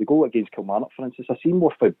down, like the goal against Kilmarnock, for instance. I've seen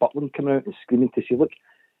Wolfie Butland coming out and screaming to say, look,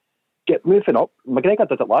 get moving up. McGregor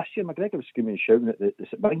did it last year. McGregor was screaming and shouting at the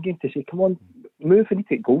St Mirren game to say, come on, move, we need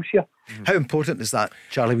to get goals here. How important is that,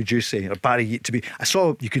 Charlie, would you say, or Barry, to be? I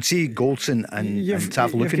saw, you could see Goldson and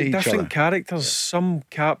Tav looking at each other. Different characters. Some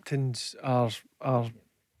captains are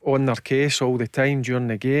on their case all the time during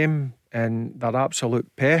the game and they're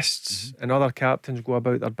absolute pests, and other captains go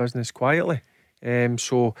about their business quietly.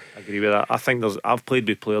 So I agree with that. I think I've played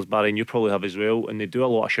with players, Barry, and you probably have as well, and they do a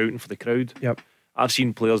lot of shouting for the crowd. Yep. I've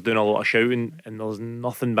seen players doing a lot of shouting and there's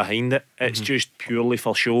nothing behind it. It's just purely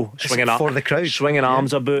for show, for the crowd, swinging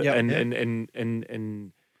arms about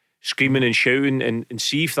and screaming and shouting, and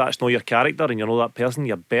see if that's not your character and you're not that person,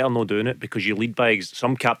 you're better not doing it, because you lead by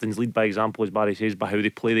some captains lead by example, as Barry says, by how they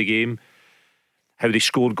play the game, how they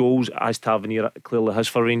score goals, as Tavernier clearly has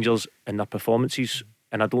for Rangers, in their performances.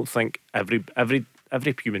 And I don't think every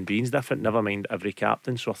human being's different, never mind every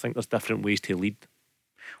captain. So I think there's different ways to lead.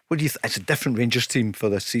 What do you it's a different Rangers team for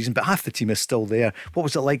this season, but half the team is still there. What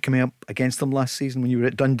was it like coming up against them last season when you were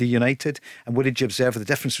at Dundee United, and what did you observe the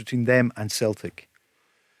difference between them and Celtic?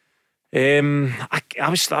 I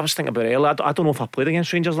was thinking about it earlier. I don't know if I played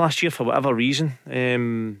against Rangers last year for whatever reason.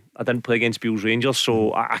 I didn't play against Beale's Rangers,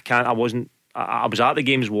 so I was at the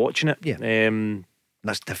games watching it.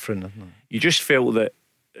 That's different, isn't it? You just felt that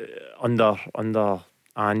under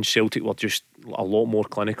Ange, Celtic were just a lot more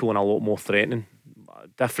clinical and a lot more threatening.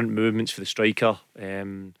 Different movements for the striker.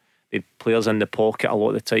 They had players in the pocket a lot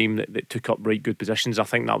of the time that took up right good positions. I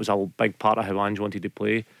think that was a big part of how Ange wanted to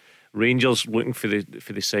play. Rangers, looking for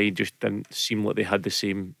the side, just didn't seem like they had the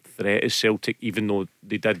same threat as Celtic, even though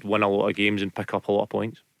they did win a lot of games and pick up a lot of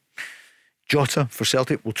points. Jota for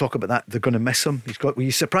Celtic, we'll talk about that. They're going to miss him. Were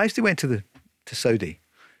you surprised he went to Saudi?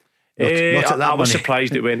 Not at that I was money.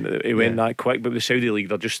 surprised it went that quick, but with the Saudi league,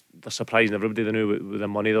 they're surprising everybody they know with the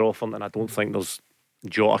money they're offering, and I don't think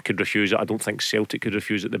Jota could refuse it. I don't think Celtic could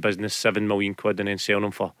refuse it. The business, £7 million and then selling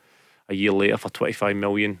him for a year later for 25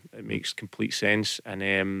 million. It makes complete sense,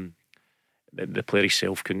 and the player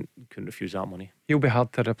himself couldn't refuse that money. He'll be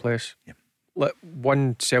hard to replace. Like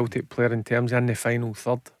one Celtic player in terms in the final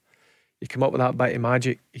third, you come up with that bit of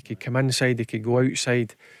magic. He could come inside, he could go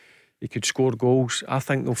outside, he could score goals. I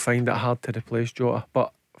think they'll find it hard to replace Jota.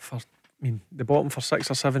 But they bought him for £6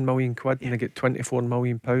 or £7 million and they get £24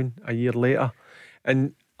 million a year later.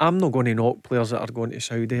 And I'm not going to knock players that are going to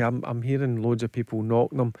Saudi. I'm hearing loads of people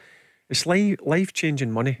knocking them. It's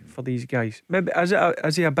life-changing money for these guys. Maybe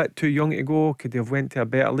is he a bit too young to go? Could he have went to a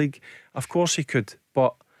better league? Of course he could,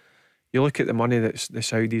 but you look at the money that the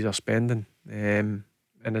Saudis are spending, and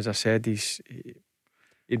as I said,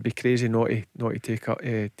 he'd be crazy not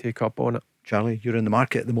to take up on it. Charlie, you're in the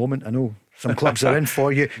market at the moment. I know some clubs are in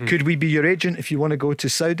for you. Could we be your agent if you want to go to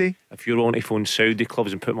Saudi? If you're on to phone Saudi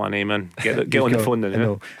clubs and put my name in, get on the phone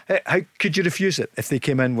then. How could you refuse it if they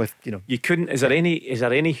came in with, You couldn't. Is there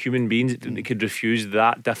any human beings that could refuse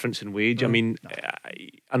that difference in wage? No.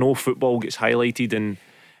 I know football gets highlighted and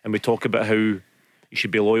we talk about how you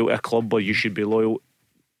should be loyal to a club or you should be loyal,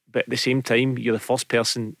 but at the same time, you're the first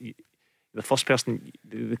person. the first person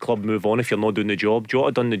the club move on if you're not doing the job.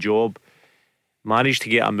 Jota done the job, managed to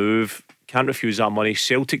get a move, can't refuse that money.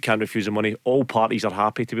 Celtic can't refuse the money. All parties are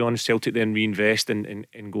happy, to be honest. Celtic then reinvest and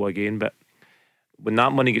go again. But when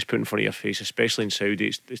that money gets put in front of your face, especially in Saudi,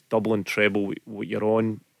 it's double and treble what you're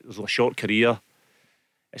on. There's a short career.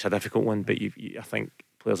 It's a difficult one, but I think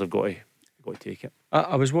players have got to take it.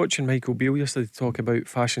 I was watching Michael Beale yesterday talk about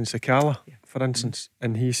Fashion Sakala, for instance,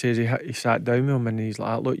 and he says he sat down with him and he's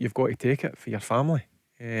like, look, you've got to take it for your family,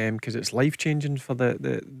 because it's life changing for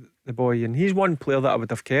the boy. And he's one player that I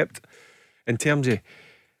would have kept in terms of,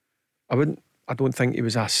 I don't think he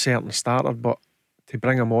was a certain starter, but to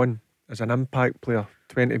bring him on as an impact player,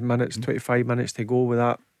 20 minutes, 25 minutes to go with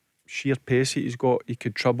that sheer pace that he's got, he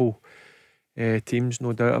could trouble teams,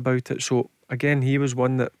 no doubt about it. So again, he was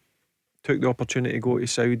one that took the opportunity to go to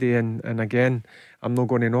Saudi, and again, I'm not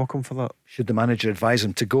going to knock him for that. Should the manager advise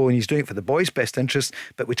him to go, and he's doing it for the boys' best interest,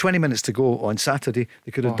 but with 20 minutes to go on Saturday,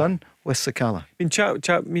 they could have done with Sakala.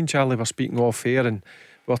 Me and Charlie were speaking off air, and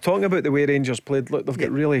we were talking about the way Rangers played. Look, they've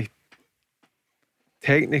got really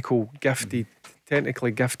technically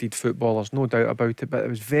gifted footballers, no doubt about it, but it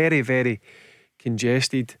was very, very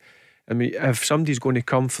congested. I mean, if somebody's going to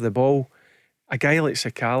come for the ball, a guy like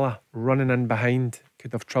Sakala running in behind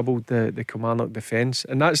could have troubled the Kilmarnock defence.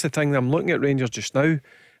 And that's the thing that I'm looking at Rangers just now,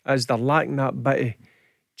 is they're lacking that bit of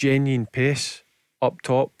genuine pace up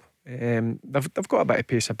top. They've got a bit of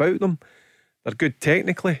pace about them. They're good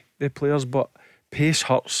technically, the players, but pace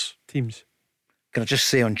hurts teams. Can I just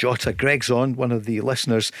say on Jota, Greg's on, one of the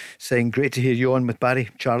listeners, saying great to hear you on with Barry,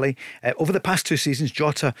 Charlie. Over the past 2 seasons,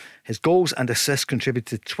 Jota, his goals and assists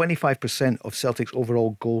contributed to 25% of Celtic's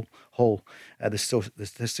overall goal haul. The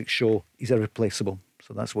statistics show he's irreplaceable.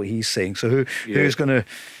 So that's what he's saying. So who's going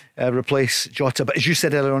to replace Jota? But as you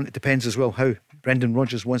said earlier on, it depends as well how Brendan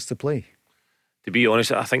Rodgers wants to play. To be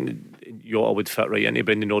honest, I think Jota would fit right into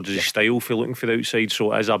Brendan Rodgers' style for looking for the outside.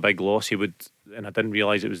 So it is a big loss. He would, and I didn't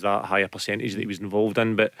realise it was that high a percentage that he was involved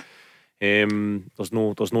in. But there's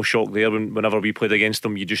no shock there. Whenever we played against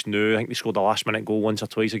them, you just knew. I think they scored a last minute goal once or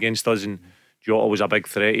twice against us, and Jota was a big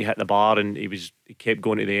threat. He hit the bar and he kept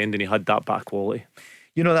going to the end, and he had that bit of quality.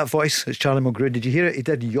 You know that voice? It's Charlie Mulgrew. Did you hear it? He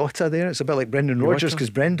did Jota there. It's a bit like Brendan Rodgers, because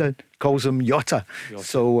Brendan calls him Jota.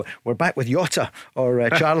 So we're back with Jota or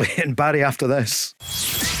Charlie and Barry after this.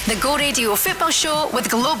 The Go Radio Football Show with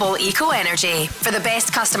Global Eco Energy. For the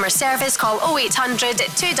best customer service, call 0800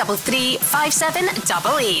 233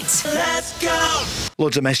 5788. Let's go!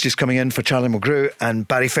 Loads of messages coming in for Charlie Mulgrew and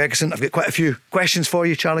Barry Ferguson. I've got quite a few questions for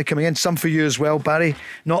you, Charlie, coming in. Some for you as well, Barry.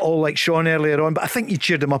 Not all like Sean earlier on, but I think you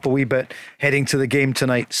cheered him up a wee bit heading to the game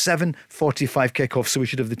tonight. 7:45 kick-off, so we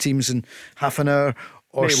should have the teams in half an hour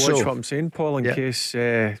or so. Watch what I'm saying, Paul, in case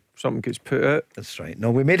something gets put out. That's right.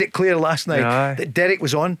 No, we made it clear last night that Derek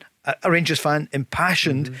was on, a Rangers fan,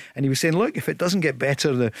 impassioned, and he was saying, look, if it doesn't get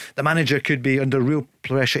better, the manager could be under real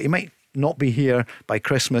pressure. He might not be here by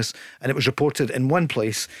Christmas. And it was reported in one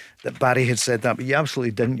place that Barry had said that, but you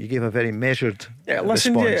absolutely didn't. You gave a very measured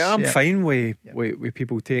response. I'm fine with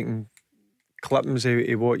people taking clippings out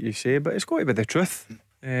of what you say, but it's got to be the truth.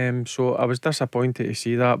 So I was disappointed to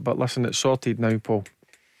see that, but listen, it's sorted now, Paul.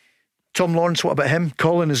 Tom Lawrence, what about him?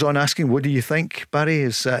 Colin is on asking, what do you think,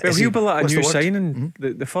 Barry? He'll be like a new signing.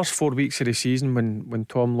 The first 4 weeks of the season when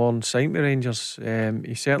Tom Lawrence signed with Rangers,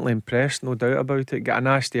 he certainly impressed, no doubt about it. Got a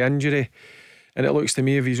nasty injury, and it looks to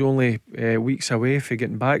me if he's only weeks away from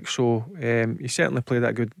getting back, so he certainly played at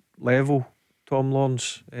a good level, Tom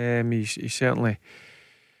Lawrence. He's certainly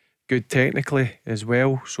good technically as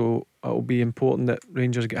well, so it'll be important that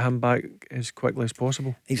Rangers get him back as quickly as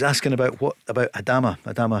possible. He's asking about Adama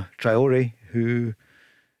Traore, who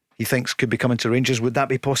he thinks could be coming to Rangers. Would that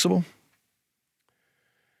be possible?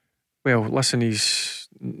 Well, listen, he's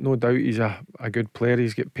no doubt he's a good player.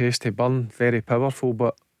 He's got pace to burn, very powerful,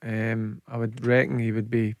 but I would reckon he would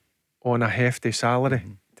be on a hefty salary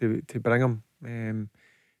to bring him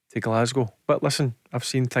to Glasgow. But listen, I've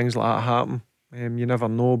seen things like that happen. You never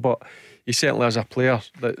know, but he certainly as a player,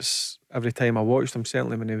 that's every time I watched him,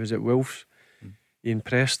 certainly when he was at Wolves, he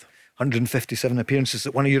impressed. 157 appearances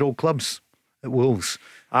at one of your old clubs at Wolves.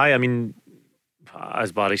 I mean,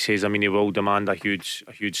 as Barry says, I mean, he will demand a huge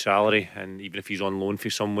salary, and even if he's on loan for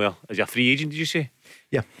somewhere, is he a free agent, did you say?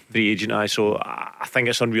 Yeah, free agent. So I think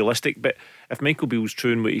it's unrealistic, but if Michael Beale's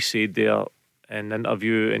true in what he said there in the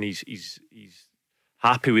interview, and he's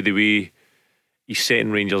happy with the way he's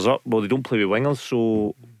setting Rangers up, well, they don't play with wingers,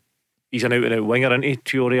 so he's an out-and-out winger, isn't he,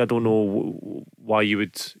 Traore? I don't know why you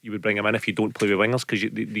would bring him in if you don't play with wingers, because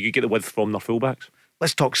you get the width from their fullbacks.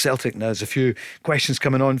 Let's talk Celtic now. There's a few questions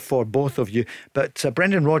coming on for both of you. But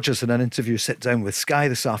Brendan Rodgers, in an interview, sit down with Sky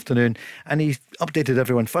this afternoon, and he updated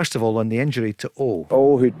everyone, first of all, on the injury to O.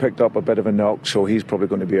 O, who'd picked up a bit of a knock, so he's probably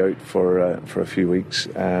going to be out for a few weeks.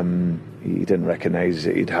 He didn't recognise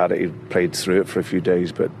it. He'd played through it for a few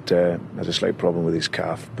days, but has a slight problem with his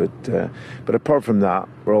calf. But apart from that,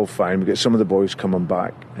 we're all fine. We get some of the boys coming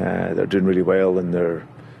back. They're doing really well in their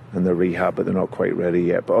rehab, but they're not quite ready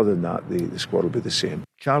yet. But other than that, the squad will be the same.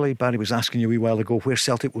 Charlie, Barry was asking you a wee while ago where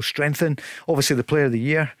Celtic will strengthen. Obviously, the player of the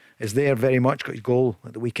year is there very much, got his goal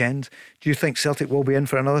at the weekend. Do you think Celtic will be in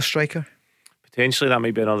for another striker? Potentially, that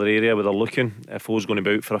might be another area where they're looking. If O's going to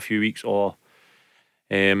be out for a few weeks, or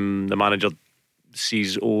the manager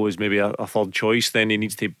sees O as maybe a third choice, then he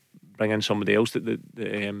needs to bring in somebody else that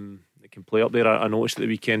can play up there. I noticed at the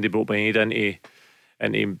weekend they brought Maeda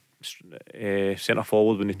into centre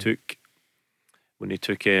forward when they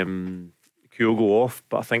took Kyogo off.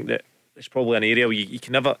 But I think that it's probably an area where you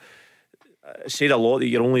can never. It's said a lot that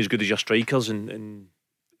you're only as good as your strikers, and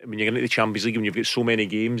when you're into the Champions League, when you've got so many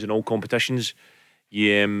games in all competitions,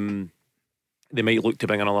 they might look to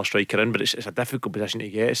bring another striker in, but it's a difficult position to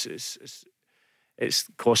get. It's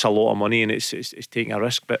costs a lot of money, and it's taking a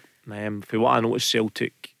risk. But for what I noticed,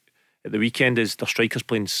 Celtic at the weekend is their strikers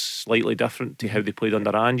playing slightly different to how they played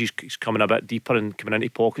under Ange. He's coming a bit deeper and coming into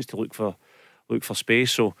pockets to look for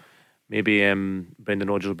space. So maybe Brendan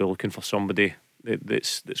Rodgers will be looking for somebody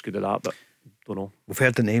that's good at that, but don't know. We've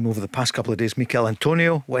heard the name over the past couple of days, Mikel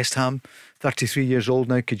Antonio, West Ham, 33 years old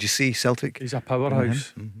now. Could you see Celtic? He's a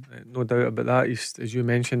powerhouse, no doubt about that. He's, as you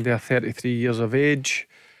mentioned, they're 33 years of age.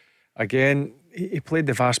 Again, he played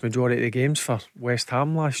the vast majority of the games for West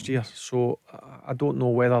Ham last year, so I don't know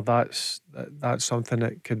whether that's something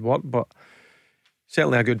that could work, but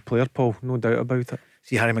certainly a good player, Paul, no doubt about it.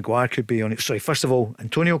 See, Harry Maguire could be on it. Sorry, first of all,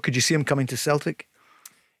 Antonio, could you see him coming to Celtic?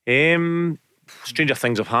 Stranger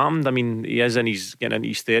things have happened. I mean, he's getting into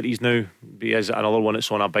his 30s now, but he is another one that's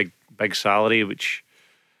on a big salary, which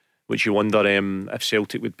you wonder if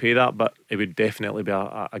Celtic would pay that, but it would definitely be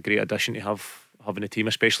a great addition to having a team,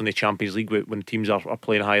 especially in the Champions League when teams are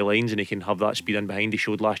playing high lines and he can have that speed in behind. He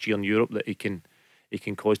showed last year in Europe that he can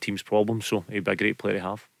cause teams problems, so he'd be a great player to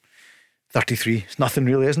have. 33, it's nothing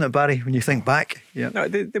really, isn't it, Barry, when you think back? Yeah. No,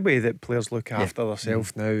 the way that players look after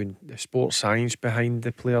themselves now, and the sports science behind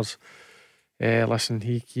the players, listen,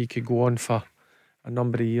 he could go on for a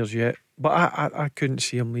number of years yet, but I couldn't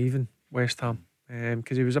see him leaving West Ham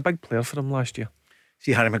because he was a big player for them last year.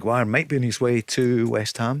 See, Harry Maguire might be on his way to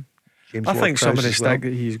West Ham. I think some of the stick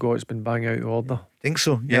that he's got has been bang out of order. Think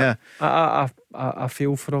so? Yeah. I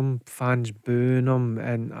feel for him. Fans booing him,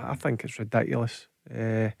 and I think it's ridiculous.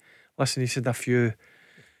 Listen, he's had a few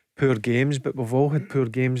poor games, but we've all had poor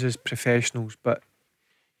games as professionals. But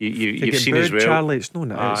you've seen as well, Charlie. It's no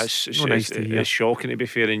nice. It's nice to hear. It's shocking, to be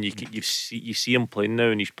fair, and you see him playing now,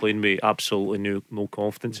 and he's playing with absolutely no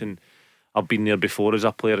confidence. And I've been there before as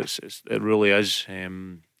a player. It really is.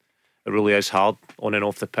 It really is hard on and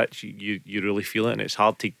off the pitch. You really feel it, and it's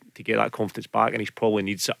hard to get that confidence back. And he probably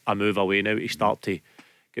needs a move away now to start to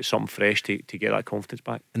get something fresh to get that confidence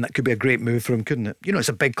back. And that could be a great move for him, couldn't it? You know, it's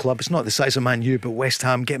a big club. It's not the size of Man U, but West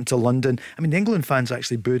Ham, get him to London. I mean, the England fans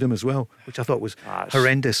actually booed him as well, which I thought was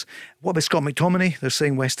horrendous. What about Scott McTominay? They're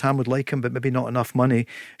saying West Ham would like him, but maybe not enough money.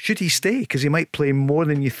 Should he stay? Because he might play more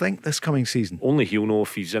than you think this coming season. Only he'll know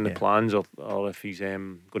if he's in the plans or if he's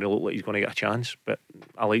going to look like he's going to get a chance. But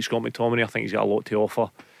I like Scott McTominay. I think he's got a lot to offer.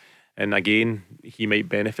 And again, he might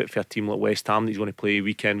benefit for a team like West Ham that he's going to play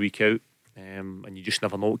week in, week out. And you just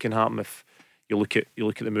never know what can happen. If you look at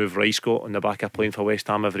the move Rice got on the back of playing for West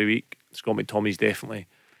Ham every week, Scott McTominay's definitely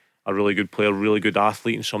a really good player, really good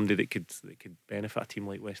athlete, and somebody that could benefit a team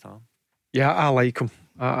like West Ham. Yeah, I like him.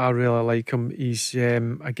 I really like him. He's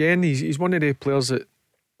again, he's one of the players that,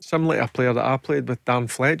 similar to a player that I played with, Dan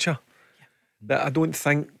Fletcher, that I don't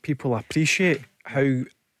think people appreciate how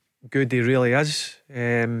good he really is.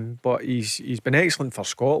 But he's been excellent for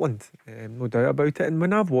Scotland, no doubt about it. And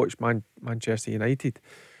when I've watched Manchester United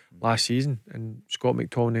last season and Scott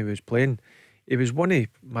McTominay was playing, he was one of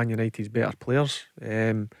Man United's better players.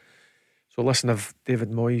 So listen, if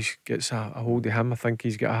David Moyes gets a hold of him, I think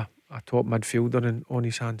he's got a top midfielder on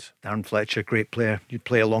his hands. Darren Fletcher, great player. You'd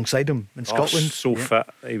play alongside him in Scotland. Fit.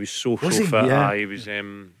 He was so fit. Yeah. He was.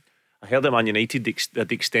 I heard that Man United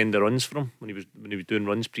they'd extend the runs for him when he was doing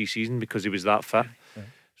runs pre-season because he was that fit. Yeah.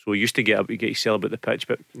 So he used to get up, get his cell about the pitch.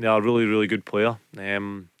 But a really, really good player.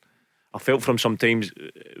 I felt for him sometimes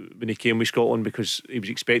when he came with Scotland because he was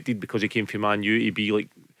expected, because he came from Man U, to be like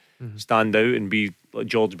stand out and be like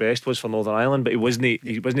George Best was for Northern Ireland. But he wasn't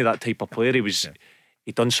that type of player. He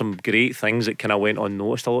He'd done some great things that kind of went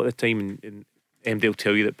unnoticed a lot of the time, and MD will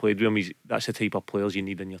tell you that played with him. That's the type of players you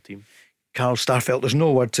need in your team. Carl Starfelt, there's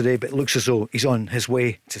no word today, but it looks as though he's on his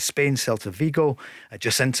way to Spain, Celta Vigo.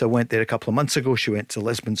 Jacinta went there a couple of months ago. She went to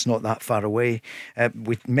Lisbon, it's not that far away.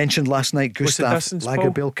 We mentioned last night Gustav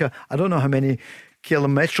Lagerbilka. I don't know how many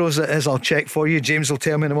kilometres it is. I'll check for you. James will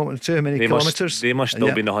tell me in a moment or two how many kilometres. They must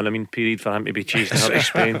still be in the honeymoon period for him to be chasing her to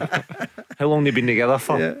Spain. How long have they been together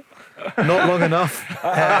for? Yeah. Not long enough.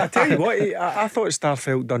 I tell you what, I thought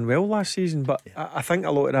Starfelt done well last season, but I think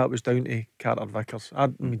a lot of that was down to Carter Vickers. I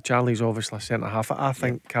mean, Charlie's obviously centre half. I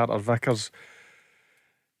think Carter Vickers,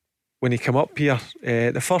 when he came up here,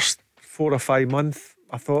 the first 4 or 5 months,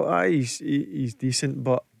 I thought he's decent,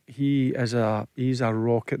 but he's a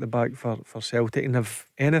rock at the back for Celtic, and if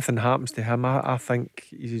anything happens to him, I think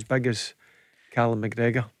he's as big as Callum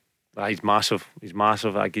McGregor. He's massive.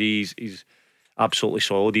 I agree. He's absolutely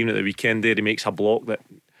solid. Even at the weekend there, he makes a block that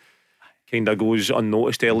kind of goes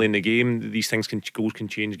unnoticed early in the game. These goals can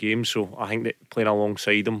change games, so I think that playing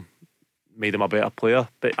alongside him made him a better player.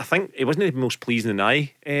 But I think it wasn't the most pleasing in the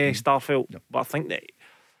eye, Starfelt. But I think that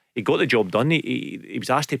he got the job done. He was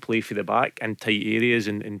asked to play for the back in tight areas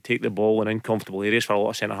and take the ball in uncomfortable areas for a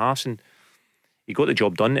lot of centre halves, and he got the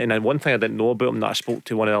job done. And then one thing I didn't know about him, that I spoke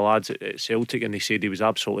to one of the lads at Celtic, and they said he was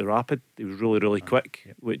absolutely rapid. He was really, really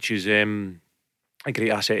quick, which is a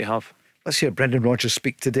great asset to have. Let's hear Brendan Rodgers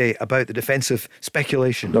speak today about the defensive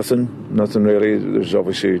speculation. Nothing really. There's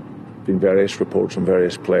obviously been various reports from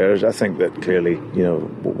various players. I think that clearly,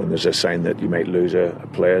 when there's a sign that you might lose a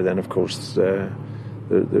player, then of course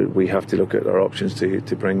we have to look at our options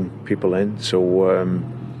to bring people in. So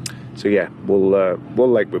yeah, we'll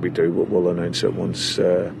like what we do. We'll announce it once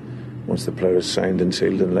the player is signed and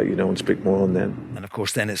sealed, and let you know and speak more on them. And of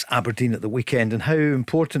course then it's Aberdeen at the weekend, and how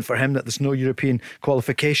important for him that there's no European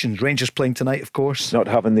qualifications. Rangers playing tonight, of course. Not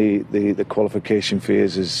having the qualification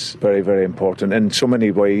phase is very, very important in so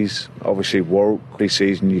many ways. Obviously work,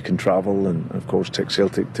 pre-season you can travel, and of course take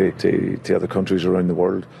Celtic to other countries around the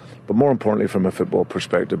world. But more importantly, from a football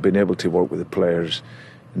perspective, being able to work with the players,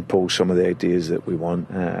 impose some of the ideas that we want,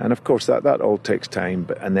 and of course that all takes time.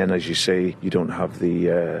 And then, as you say, you don't have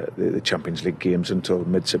the Champions League games until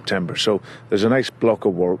mid-September, so there's a nice block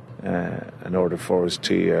of work in order for us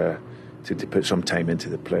to put some time into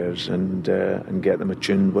the players and get them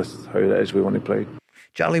attuned with how it is we want to play.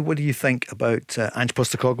 Charlie, what do you think about Ange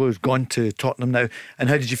Postecoglou, who's gone to Tottenham now, and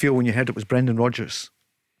how did you feel when you heard it was Brendan Rodgers?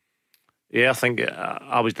 Yeah, I think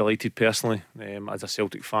I was delighted personally as a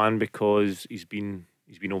Celtic fan, because he's been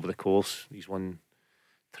over the course. He's won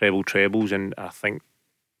trebles, and I think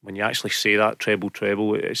when you actually say that treble,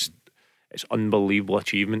 it's unbelievable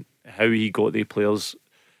achievement. How he got the players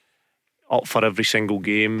up for every single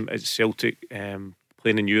game at Celtic, playing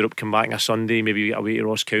in Europe, come back on a Sunday, maybe away to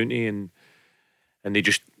Ross County, and they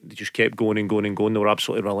just kept going and going and going. They were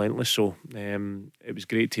absolutely relentless. So it was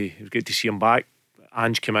great to see him back.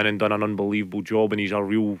 Ange came in and done an unbelievable job, and he's a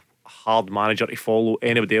real hard manager to follow.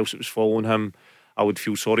 Anybody else that was following him, I would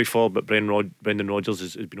feel sorry for, but Brendan Rodgers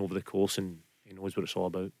has been over the course, and he knows what it's all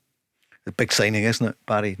about. A big signing, isn't it,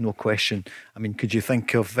 Barry? No question. I mean, could you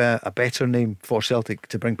think of a better name for Celtic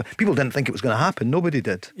to bring back? People didn't think it was going to happen. Nobody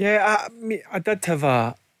did. Yeah, I did have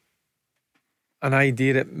an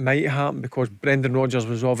idea it might happen, because Brendan Rodgers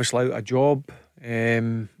was obviously out of job,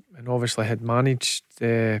 and obviously had managed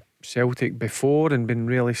Celtic before and been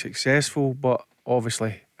really successful. But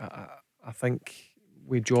obviously, I think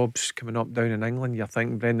with jobs coming up down in England, you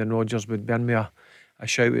think Brendan Rodgers would bring me a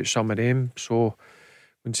shout at some of them. So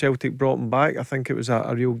when Celtic brought him back, I think it was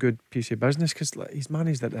a real good piece of business, because he's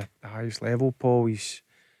managed at the highest level, Paul. He's,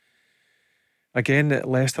 again, at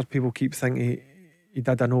Leicester, people keep thinking he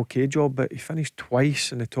did an okay job, but he finished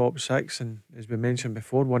twice in the top six, and as we mentioned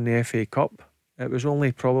before, won the FA Cup. It was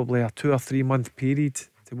only probably a 2 or 3 month period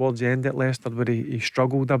towards the end at Leicester where he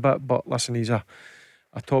struggled a bit, but listen, he's a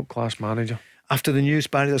top class manager. After the news,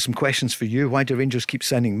 Barry, there's some questions for you. Why do Rangers keep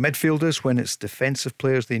signing midfielders when it's defensive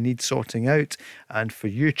players they need sorting out? And for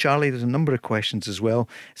you, Charlie, there's a number of questions as well,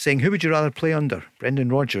 saying who would you rather play under, Brendan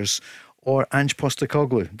Rodgers or Ange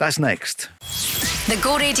Postecoglou? That's next. The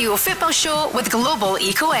Go Radio Football Show with Global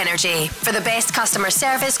Eco Energy. For the best customer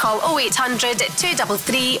service, call 0800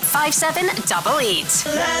 233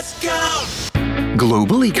 5788. Let's go!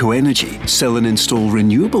 Global Eco Energy sell and install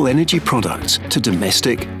renewable energy products to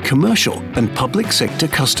domestic, commercial and public sector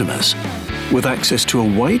customers. With access to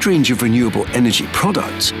a wide range of renewable energy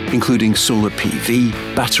products, including solar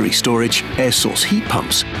PV, battery storage, air source heat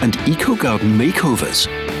pumps and eco-garden makeovers,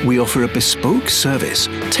 we offer a bespoke service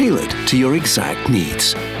tailored to your exact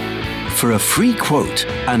needs. For a free quote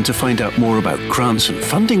and to find out more about grants and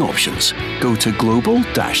funding options, go to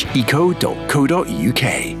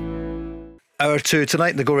global-eco.co.uk. Hour 2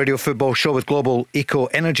 tonight in the Go Radio Football Show with Global Eco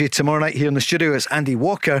Energy. Tomorrow night here in the studio it's Andy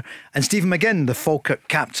Walker and Stephen McGinn, the Falkirk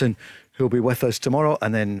captain, who'll be with us tomorrow.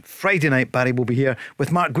 And then Friday night Barry will be here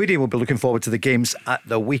with Mark Guidi. We'll be looking forward to the games at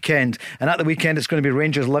the weekend. And at the weekend it's going to be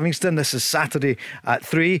Rangers Livingston. This is Saturday at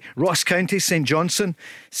 3. Ross County, St Johnstone,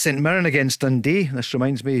 St Mirren against Dundee. This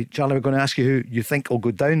reminds me, Charlie, we're going to ask you who you think will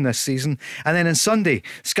go down this season. And then on Sunday,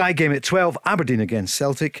 Sky game at 12, Aberdeen against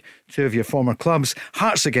Celtic, two of your former clubs,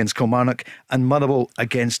 Hearts against Kilmarnock and Motherwell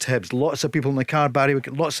against Hibs. Lots of people in the car, Barry. We've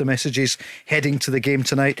got lots of messages heading to the game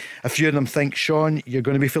tonight. A few of them think, Sean, you're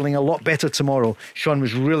going to be feeling a lot better tomorrow. Sean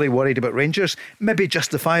was really worried about Rangers, maybe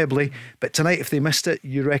justifiably, but tonight if they missed it,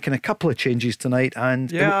 you reckon a couple of changes tonight?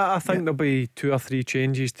 And I think there'll be 2 or 3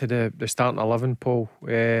 changes to the starting 11, Paul.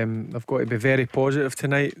 They've got to be very positive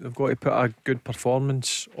tonight. They've got to put a good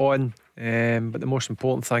performance on, but the most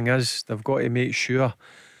important thing is they've got to make sure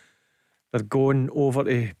they're going over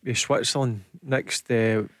to Switzerland next,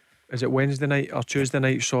 is it Wednesday night or Tuesday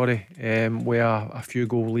night, sorry, with a few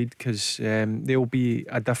goal lead, because they'll be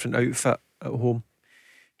a different outfit at home.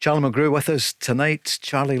 Charlie Mulgrew with us tonight.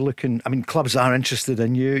 Charlie, clubs are interested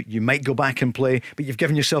in you. You might go back and play, but you've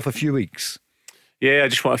given yourself a few weeks. Yeah, I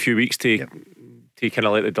just want a few weeks to kind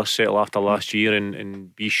of let the dust settle after last year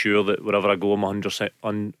and be sure that wherever I go I'm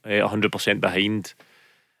 100% behind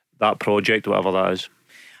that project, whatever that is.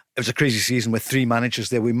 It was a crazy season with 3 managers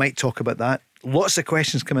there. We might talk about that. Lots of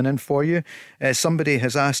questions coming in for you. Somebody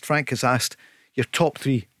has asked, Frank has asked, your top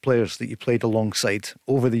 3 players that you played alongside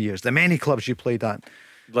over the years, the many clubs you played at.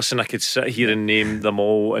 Listen, I could sit here and name them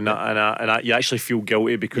all, and you actually feel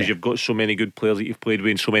guilty because you've got so many good players that you've played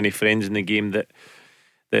with and so many friends in the game that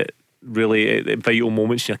really at vital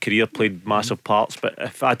moments in your career played massive parts. But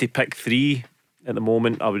if I had to pick 3 at the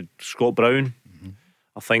moment, I would Scott Brown.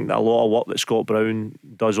 I think that a lot of work that Scott Brown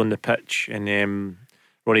does on the pitch, and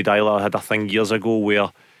Ronnie Dyler had a thing years ago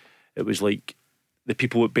where it was like the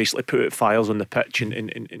people would basically put out fires on the pitch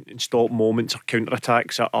and stop moments or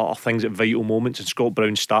counter-attacks are things at vital moments, and Scott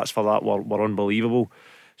Brown's stats for that were unbelievable.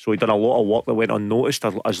 So he done a lot of work that went unnoticed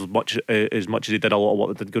as much as he did a lot of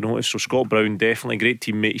work that did go unnoticed. So Scott Brown, definitely great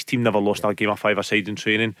teammate. His team never lost a game of 5-a-side in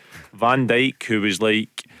training. Van Dijk, who was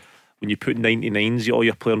like, when you put 99s, all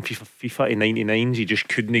you're playing FIFA to 99s, he just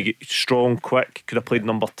couldn't get strong, quick, could have played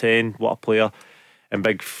number 10, what a player. And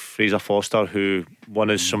big Fraser Foster, who won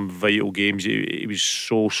us some vital games. He was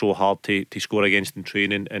so hard to score against in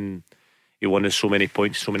training, and he won us so many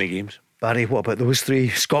points, so many games. Barry, what about those 3?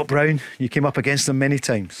 Scott Brown, you came up against them many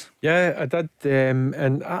times. Yeah, I did,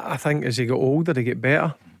 and I think as he got older he get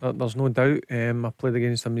better. There's no doubt. I played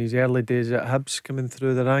against him in his early days at Hibs, coming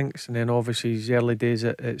through the ranks, and then obviously his early days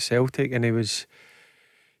at Celtic, and he was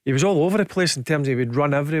all over the place in terms of he would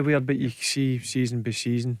run everywhere, but you see season by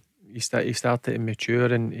season he started to mature,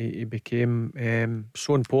 and he became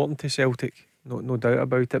so important to Celtic. No doubt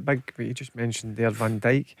about it. Big, you just mentioned there, Van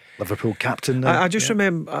Dijk, Liverpool captain now. I just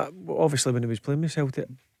remember, obviously when he was playing with Celtic,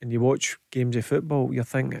 and you watch games of football, you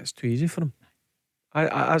think it's too easy for him.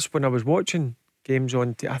 That's when I was watching games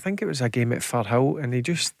on. I think it was a game at Firhill, and he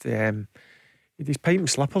just he had his pipe and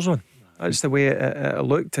slippers on. That's the way it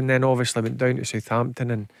looked. And then obviously went down to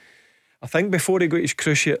Southampton, and I think before he got his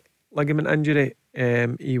cruciate ligament injury,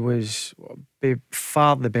 he was by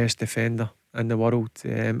far the best defender in the world,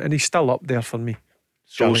 and he's still up there for me.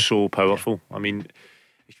 So powerful. I mean,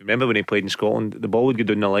 if you remember when he played in Scotland, the ball would go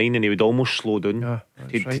down the line and he would almost slow down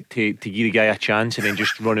to give the guy a chance and then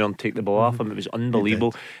just run on and take the ball off him. It was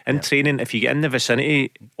unbelievable. In training, if you get in the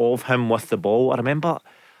vicinity of him with the ball, I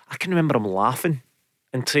can remember him laughing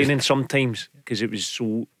in training sometimes because it was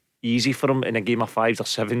so easy for him in a game of 5s or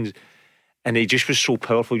 7s, and he just was so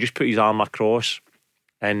powerful. He just put his arm across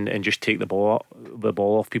and just take the ball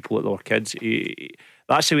off people that were kids.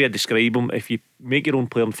 That's the way I describe him. If you make your own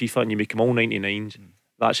player in FIFA and you make him all 99s,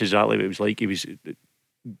 that's exactly what it was like. He was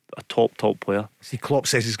a top player. See, Klopp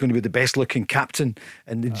says he's going to be the best looking captain,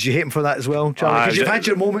 and did you hate him for that as well, Charlie? Because you've had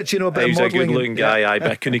your moments, a bit of modelling. He was a good looking guy,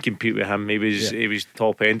 but I couldn't compete with him. He was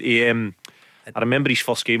top end. I remember his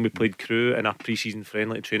first game we played Crewe in a pre-season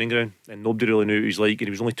friendly at training ground, and nobody really knew what he was like, and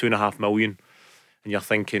he was only 2.5 million, and you're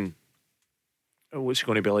thinking, what's he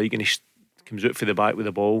going to be like? And he comes out for the back with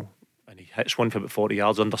the ball and he hits one for about 40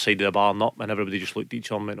 yards underside of the bar and up, and everybody just looked at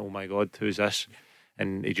each other and went, oh my God, who's this?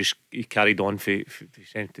 And he carried on from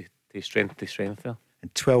strength to strength there.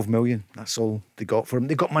 and 12 million. That's all they got for him.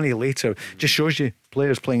 They got money later. Just shows you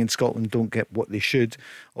players playing in Scotland don't get what they should.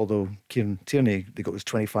 Although Kieran Tierney, they got was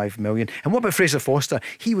 25 million. And what about Fraser Forster?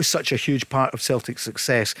 He was such a huge part of Celtic's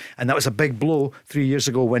success, and that was a big blow 3 years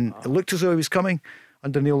ago when it looked as though he was coming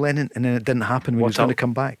under Neil Lennon, and then it didn't happen when he was going to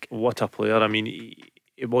come back. What a player. I mean,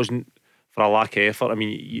 it wasn't for a lack of effort. I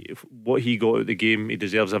mean, what he got out of the game, he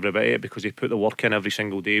deserves every bit of it, because he put the work in every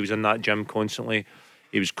single day. He was in that gym constantly.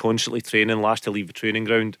 He was constantly training, last to leave the training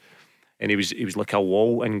ground, and he was like a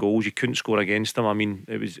wall in goals. You couldn't score against him. I mean,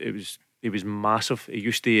 he was massive. He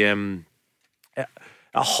used to it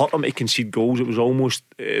hurt him to concede goals.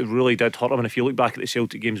 It really did hurt him. And if you look back at the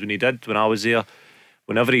Celtic games when I was there,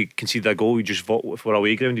 whenever he conceded a goal, he just for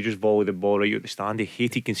away ground, he just volleyed the ball right out the stand. He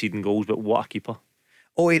hated conceding goals, but what a keeper.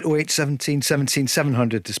 0808 17 17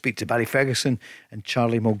 700 to speak to Barry Ferguson and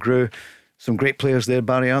Charlie Mulgrew. Some great players there,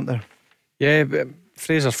 Barry, aren't there? Yeah, but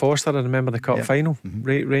Fraser Forster, I remember the cup final.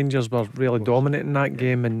 Rangers were really dominating that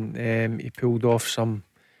game, and he pulled off some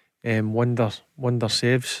wonder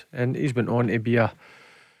saves, and he's went on to be a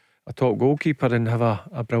top goalkeeper and have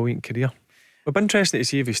a brilliant career. It'll be interesting to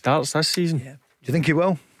see if he starts this season. Do you think he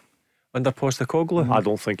will? Under Postecoglou? I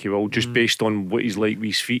don't think he will, just based on what he's like with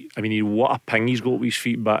his feet. I mean, what a ping he's got with his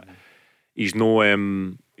feet, but he's no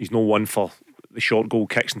one for the short goal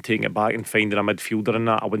kicks and taking it back and finding a midfielder in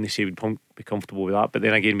that. I wouldn't say we'd be comfortable with that, but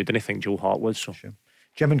then again, we didn't think Joe Hart was. So sure.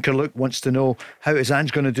 Jim in Carluke wants to know, how is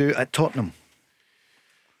Ange going to do at Tottenham?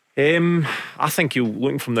 I think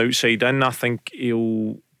looking from the outside in, I think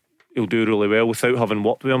he'll do really well without having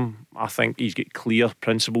worked with him. I think he's got clear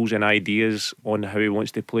principles and ideas on how he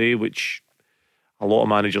wants to play, which a lot of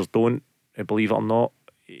managers don't, believe it or not.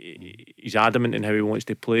 He's adamant in how he wants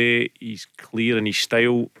to play. He's clear in his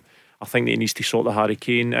style. I think that he needs to sort the Harry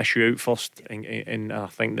Kane issue out first, and I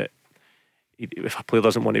think that if a player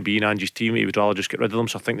doesn't want to be in Ange's team, he would rather just get rid of them.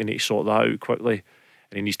 So I think they need to sort that out quickly,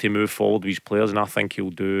 and he needs to move forward with his players, and I think he'll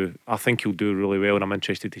do really well, and I'm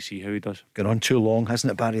interested to see how he does. Gone on too long,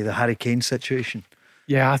 hasn't it, Barry, the Harry Kane situation?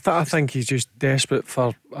 Yeah, I think he's just desperate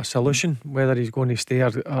for a solution, whether he's going to stay or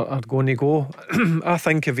going to go. I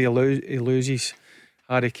think if he loses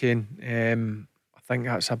Harry Kane, I think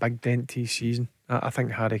that's a big dent to his season. I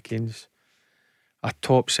think Harry Kane's a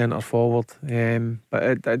top centre forward,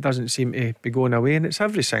 but it doesn't seem to be going away, and it's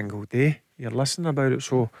every single day you're listening about it,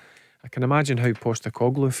 so I can imagine how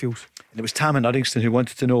Postecoglou feels. And it was Tam in Uddingston who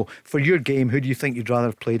wanted to know, for your game, who do you think you'd rather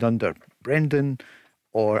have played under, Brendan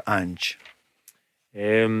or Ange?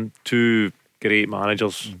 Two great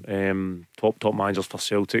managers, top managers for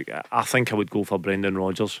Celtic. I think I would go for Brendan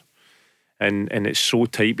Rodgers, and it's so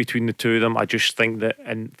tight between the two of them. I just think that,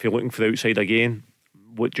 and if you're looking for the outside again,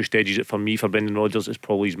 what just edges it for me for Brendan Rodgers is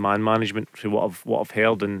probably his man management, through what I've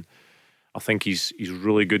heard, and I think he's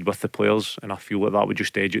really good with the players, and I feel like that would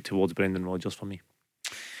just edge it towards Brendan Rodgers for me.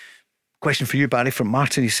 Question for you, Barry, from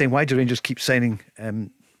Martin. He's saying, why do Rangers keep signing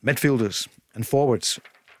midfielders and forwards?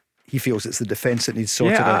 He feels it's the defence that needs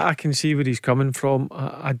sorted out. I can see where he's coming from.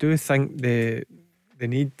 I do think they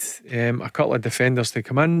need a couple of defenders to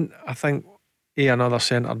come in. I think another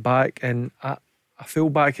centre back, and a full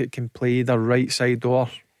back that can play either right side or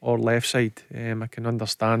left side. I can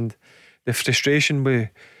understand the frustration with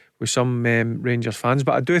some Rangers fans,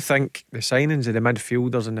 but I do think the signings of the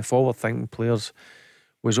midfielders and the forward thinking players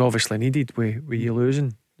was obviously needed with you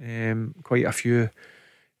losing quite a few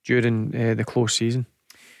during the close season.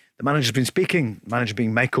 The manager's been speaking, manager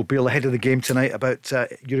being Michael Beale, ahead of the game tonight, about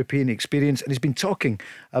European experience, and he's been talking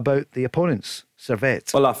about the opponents,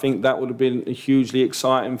 Servette. Well, I think that would have been hugely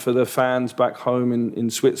exciting for the fans back home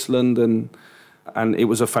in Switzerland, and it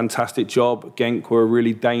was a fantastic job. Genk were a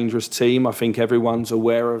really dangerous team. I think everyone's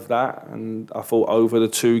aware of that, and I thought over the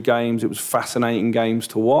two games it was fascinating games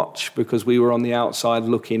to watch because we were on the outside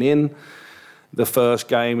looking in. The first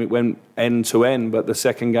game it went end to end, but the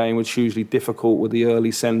second game was hugely difficult with the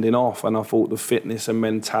early sending off, and I thought the fitness and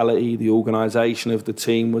mentality, the organisation of the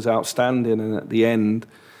team was outstanding, and at the end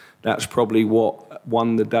that's probably what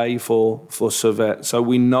won the day for Servette. So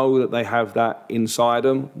we know that they have that inside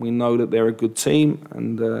them. We know that they're a good team,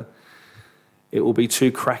 and it will be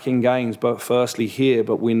two cracking games, but firstly here,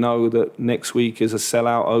 but we know that next week is a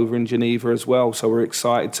sellout over in Geneva as well, so we're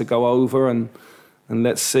excited to go over and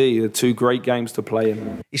let's see, the two great games to play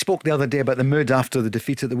in. He spoke the other day about the mood after the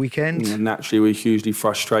defeat at the weekend. And naturally, we're hugely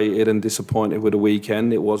frustrated and disappointed with the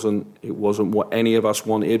weekend. It wasn't what any of us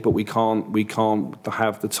wanted, but we can't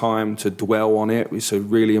have the time to dwell on it. It's a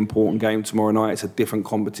really important game tomorrow night. It's a different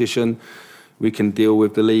competition. We can deal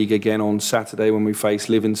with the league again on Saturday when we face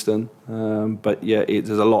Livingston. But yeah,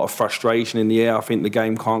 there's a lot of frustration in the air. I think the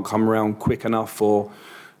game can't come around quick enough for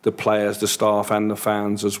the players, the staff and the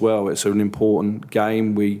fans as well. It's an important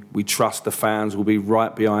game. We trust the fans will be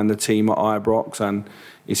right behind the team at Ibrox, and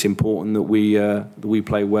it's important that we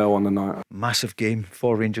play well on the night. Massive game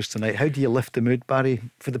for Rangers tonight. How do you lift the mood, Barry,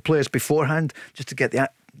 for the players beforehand, just to get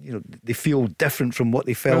they feel different from what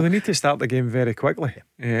they felt? Well, they need to start the game very quickly,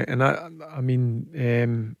 and I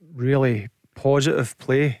mean really positive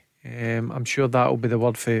play. I'm sure that will be the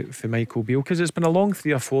word for Michael Beale, because it's been a long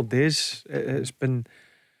 3 or 4 days. It's been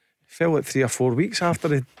felt like 3 or 4 weeks after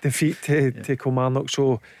the defeat to Kilmarnock.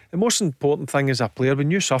 So the most important thing as a player,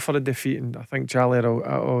 when you suffer a defeat, and I think Charlie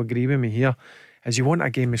will agree with me here, is you want a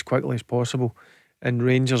game as quickly as possible. And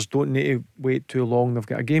Rangers don't need to wait too long. They've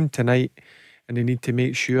got a game tonight, and they need to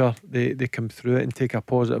make sure they come through it and take a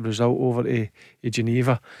positive result over to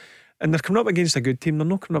Geneva. And they're coming up against a good team. They're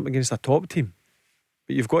not coming up against a top team.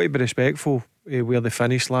 But you've got to be respectful where they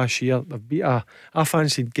finished last year. They've beat I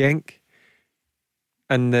fancied Genk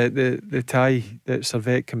and the tie that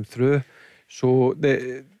Servette came through. So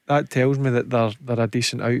that tells me that they're a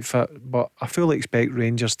decent outfit. But I fully expect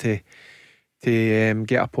Rangers to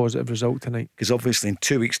get a positive result tonight. Because obviously in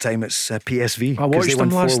 2 weeks' time it's PSV. I watched them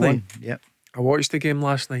last night. Yeah, I watched the game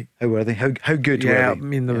last night. How were they? How good were they? I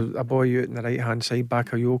mean, there was a boy out on the right hand side,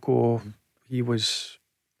 Bakayoko. He was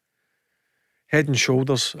head and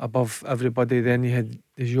shoulders above everybody. Then you had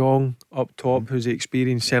De Jong up top, who's the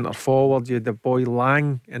experienced centre forward. You had the boy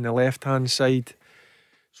Lang in the left hand side.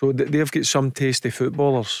 So they've got some tasty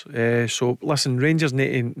footballers. So listen, Rangers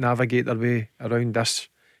need to navigate their way around this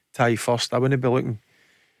tie first. I wouldn't be looking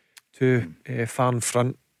too far in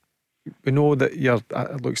front. We know that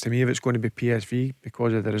it looks to me if it's going to be PSV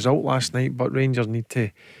because of the result last night, but Rangers need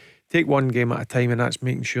to take one game at a time, and that's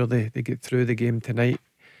making sure they get through the game tonight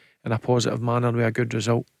in a positive manner with a good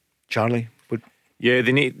result. Charlie? Yeah,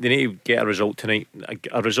 they need to get a result tonight,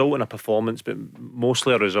 a result and a performance, but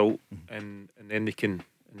mostly a result, and then they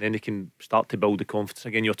can start to build the confidence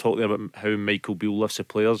again. You're talking about how Michael Beale lifts the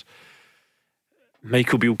players.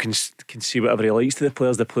 Michael Beale can see whatever he likes to the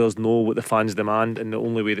players. The players know what the fans demand, and the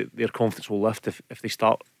only way that their confidence will lift if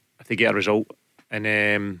they get a result, and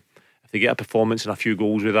if they get a performance and a few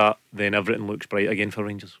goals with that, then everything looks bright again for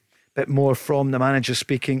Rangers. Bit more from the manager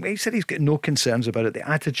speaking. He said he's got no concerns about it. The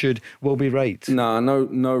attitude will be right. No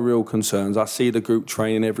real concerns. I see the group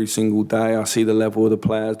training every single day. I see the level of the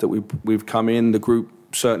players that we've come in. The group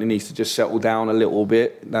certainly needs to just settle down a little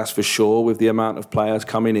bit, that's for sure, with the amount of players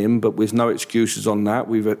coming in, but there's no excuses on that.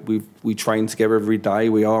 We train together every day.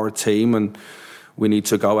 We are a team, and we need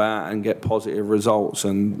to go out and get positive results.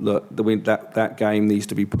 And look, that game needs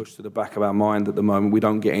to be pushed to the back of our mind at the moment. We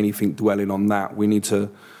don't get anything dwelling on that. We need to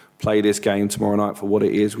play this game tomorrow night for what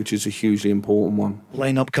it is, which is a hugely important one.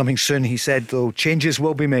 Line-up coming soon, he said, though. Changes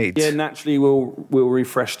will be made. Yeah, naturally we'll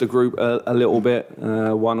refresh the group a little bit.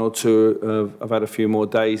 One or two have had a few more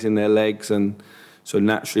days in their legs, and so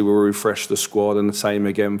naturally we'll refresh the squad, and the same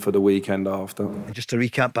again for the weekend after. And just to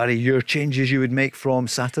recap, Barry, your changes you would make from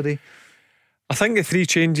Saturday? I think the 3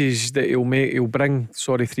 changes that he'll bring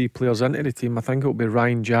 3 players into the team. I think it'll be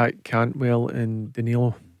Ryan, Jack, Cantwell and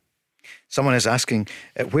Danilo. Someone is asking,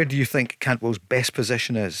 where do you think Cantwell's best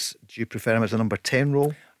position is? Do you prefer him as a number 10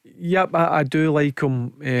 role? Yep, I do like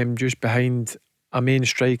him just behind a main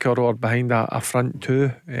striker or behind a front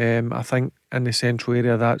two. I think in the central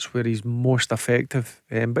area that's where he's most effective.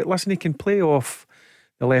 But listen, he can play off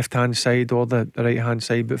the left hand side or the right hand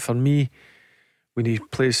side, but for me, when he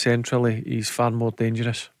plays centrally, he's far more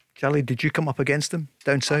dangerous. Charlie, did you come up against him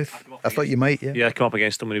down south? I thought you might. Yeah, I come up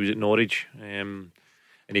against him when he was at Norwich.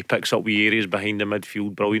 And he picks up wee areas behind the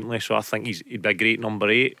midfield brilliantly. So I think he'd be a great number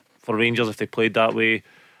 8 for Rangers if they played that way,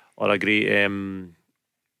 or a great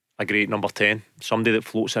number 10. Somebody that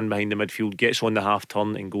floats in behind the midfield, gets on the half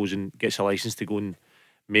turn and goes and gets a licence to go and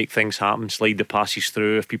make things happen, slide the passes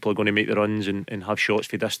through if people are going to make the runs and have shots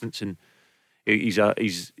for distance. And he's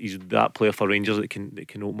that player for Rangers that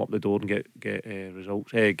can open up the door and get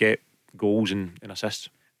results, get goals and assists.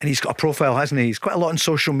 And he's got a profile, hasn't he? He's quite a lot on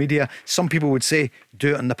social media. Some people would say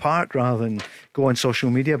do it in the park rather than go on social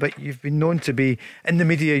media, but you've been known to be in the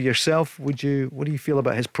media yourself. What do you feel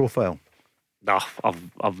about his profile?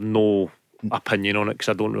 I've no opinion on it because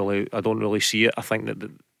I don't really see it. I think that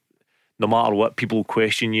no matter what, people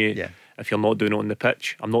question you if you're not doing it on the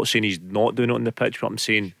pitch. I'm not saying he's not doing it on the pitch, but I'm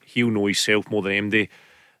saying he'll know himself more than MD.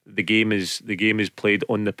 The game is played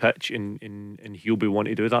on the pitch, and he'll be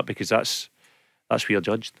wanting to do that because that's where you're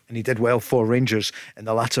judged. And he did well for Rangers in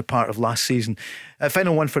the latter part of last season.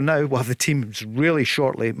 Final one for now. We'll have the teams really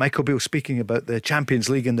shortly. Michael Beale speaking about the Champions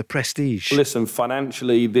League and the prestige. Listen,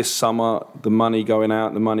 financially this summer, the money going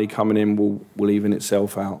out, the money coming in will even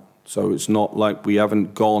itself out. So it's not like we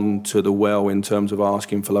haven't gone to the well in terms of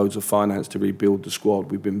asking for loads of finance to rebuild the squad.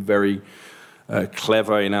 We've been very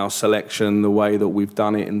clever in our selection, the way that we've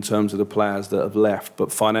done it in terms of the players that have left. But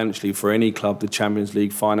financially, for any club, the Champions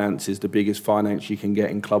League finance is the biggest finance you can get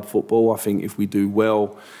in club football. I think if we do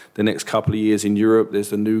well the next couple of years in Europe,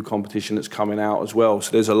 there's the new competition that's coming out as well.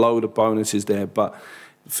 So there's a load of bonuses there. But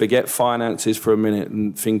forget finances for a minute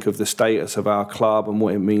and think of the status of our club and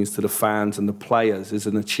what it means to the fans and the players. There's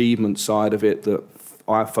an achievement side of it that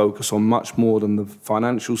I focus on much more than the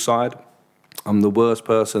financial side. I'm the worst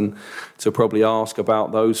person to probably ask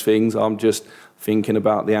about those things. I'm just thinking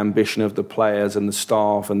about the ambition of the players and the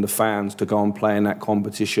staff and the fans to go and play in that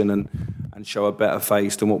competition and show a better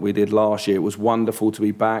face than what we did last year. It was wonderful to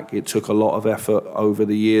be back. It took a lot of effort over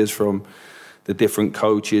the years from the different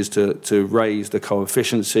coaches to raise the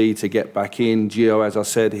coefficiency, to get back in. Gio, as I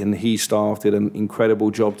said, and his staff did an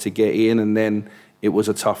incredible job to get in, and then it was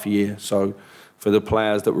a tough year. So for the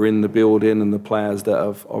players that were in the building and the players that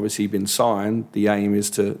have obviously been signed, the aim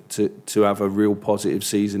is to have a real positive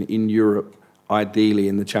season in Europe, ideally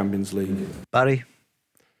in the Champions League. Barry?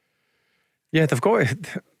 Yeah, they've got it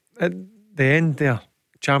at the end there.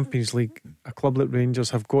 Champions League, a club like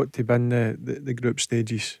Rangers have got to win the group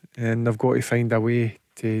stages, and they've got to find a way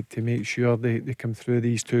to make sure they come through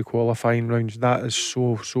these two qualifying rounds. That is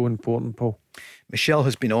so important, Paul. Michelle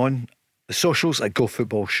has been on the socials at Go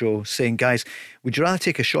Football Show saying, guys, would you rather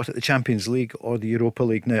take a shot at the Champions League or the Europa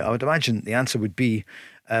League? Now, I would imagine the answer would be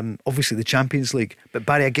obviously the Champions League, but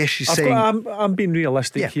Barry, I guess she's saying I'm being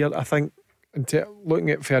realistic here. I think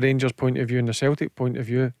looking at from a Rangers point of view and the Celtic point of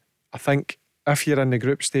view, I think if you're in the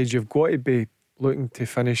group stage, you've got to be looking to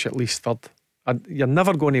finish at least third. And you're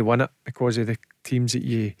never going to win it because of the teams that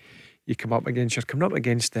you come up against. You're coming up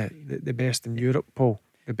against the best in Europe, Paul.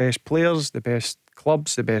 The best players, the best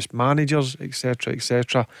clubs, the best managers, etc,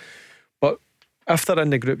 etc. But if they're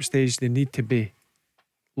in the group stage, they need to be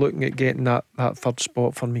looking at getting that third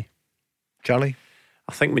spot for me. Charlie?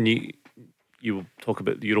 I think when you talk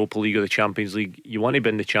about the Europa League or the Champions League, you want to be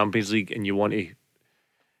in the Champions League and you want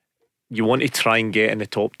to try and get in the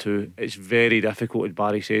top two. It's very difficult, as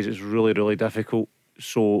Barry says. It's really, really difficult.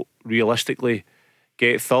 So realistically,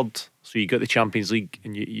 get third. So you get the Champions League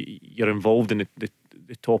and you're involved in the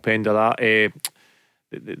top end of that,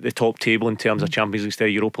 the top table in terms of Champions League instead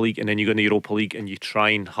of Europa League, and then you go in the Europa League and you try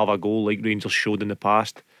and have a goal like Rangers showed in the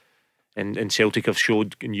past, and Celtic have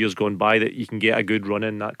showed in years gone by that you can get a good run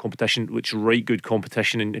in that competition, which is right good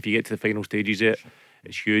competition, and if you get to the final stages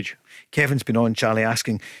it's huge. Kevin's been on, Charlie,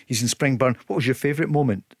 asking, he's in Springburn, what was your favourite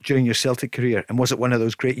moment during your Celtic career, and was it one of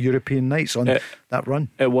those great European nights on that run?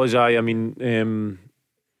 It was.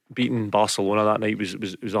 Beating Barcelona that night was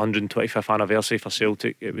 125th anniversary for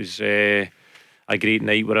Celtic. It was a great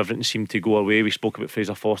night where everything seemed to go away. We spoke about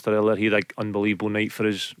Fraser Forster earlier. He had an unbelievable night for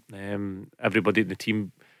us. Everybody in the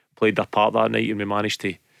team played their part that night, and we managed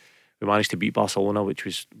to beat Barcelona, which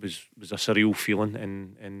was a surreal feeling,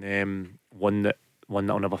 and one that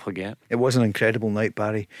I'll never forget. It was an incredible night,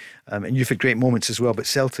 Barry, and you've had great moments as well, but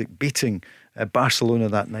Celtic beating Barcelona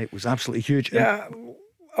that night was absolutely huge. Yeah,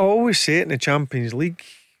 I always say it in the Champions League,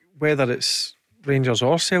 whether it's Rangers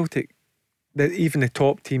or Celtic, that even the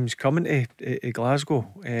top teams coming to Glasgow,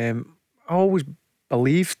 I always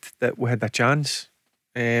believed that we had a chance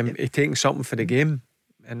of taking something for the game.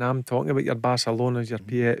 And I'm talking about your Barcelonas, your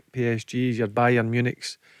PSGs, your Bayern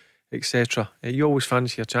Munichs, etc. You always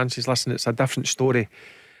fancy your chances. Listen, it's a different story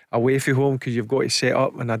away from home because you've got to set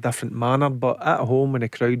up in a different manner, but at home with a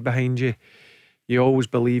crowd behind you, you always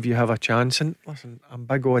believe you have a chance. And listen, I'm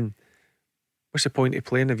big on, what's the point of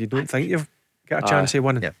playing if you don't think you've got a chance of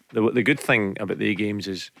winning? Yeah. The good thing about the games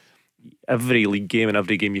is every league game and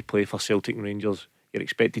every game you play for Celtic and Rangers, you're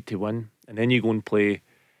expected to win, and then you go and play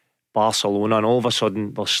Barcelona and all of a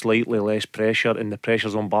sudden there's slightly less pressure, and the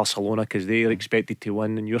pressure's on Barcelona because they are expected to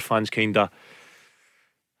win, and your fans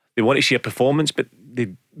they want to see a performance, but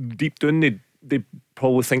they deep down they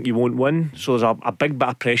probably think you won't win, so there's a big bit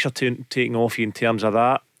of pressure taking off you in terms of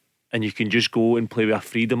that, and you can just go and play with a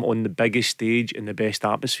freedom on the biggest stage in the best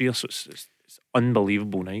atmosphere. So it's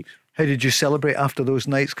unbelievable nights. How did you celebrate after those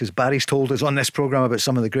nights? Because Barry's told us on this programme about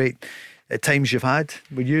some of the great times you've had.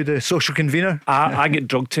 Were you the social convener? I get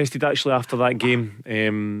drug tested actually after that game,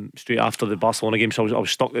 straight after the Barcelona game, so I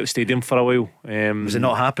was stuck at the stadium for a while. Was it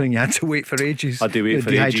not happening? You had to wait for ages? I had to wait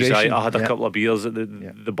for ages. I had a couple of beers.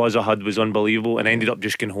 The buzz I had was unbelievable, and I ended up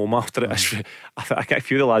just going home after it. I think a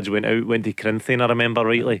few of the lads went to Corinthian, I remember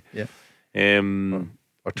rightly.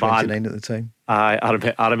 Or 29 at the time.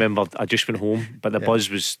 I remember I just went home, but the buzz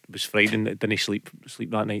was frightening. I didn't sleep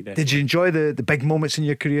that night. Definitely. Did you enjoy the big moments in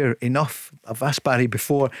your career enough? I've asked Barry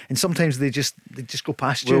before, and sometimes they just go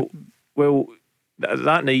past you. Well,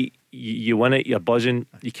 that night you win it, you're buzzing.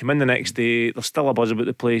 You come in the next day, there's still a buzz about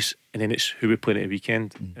the place, and then it's who we playing at the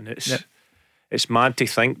weekend, and it's mad to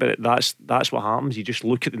think, but that's what happens. You just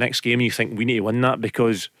look at the next game and you think we need to win that,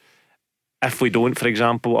 because if we don't, for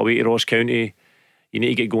example, away to Ross County, you need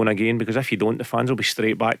to get going again, because if you don't, the fans will be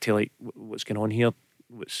straight back to like, what's going on here?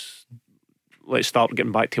 Let's start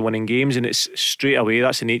getting back to winning games, and it's straight away.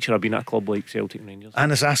 That's the nature of being at a club like Celtic and Rangers.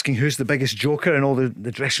 Anna's asking who's the biggest joker in all the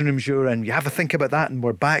dressing rooms you're in. You have a think about that, and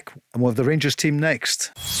we're back, and we'll have the Rangers team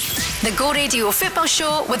next. The Go Radio Football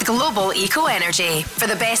Show with Global Eco Energy. For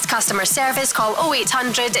the best customer service, call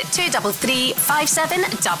 0800 233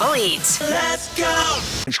 5788. Let's go!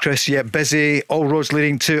 Thanks, Chris. Yeah, busy. All roads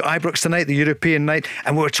leading to Ibrox tonight, the European night.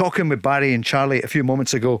 And we were talking with Barry and Charlie a few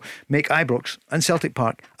moments ago. Make Ibrox and Celtic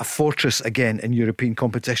Park a fortress again in European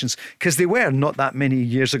competitions, because they were not that many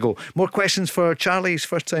years ago. More questions for Charlie's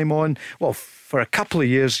first time on. Well, for a couple of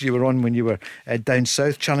years you were on when you were down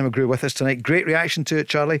south. Charlie Mulgrew with us tonight. Great reaction to it,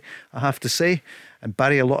 Charlie, I have to say. And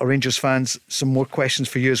Barry, a lot of Rangers fans, some more questions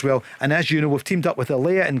for you as well. And as you know, we've teamed up with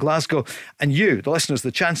Alea in Glasgow, and you, the listeners,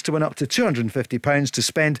 the chance to win up to £250 to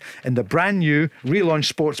spend in the brand new relaunched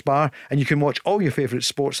sports bar, and you can watch all your favourite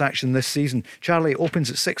sports action this season. Charlie, opens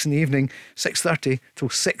at 6 in the evening, 6:30 till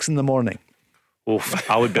 6 in the morning. Oh,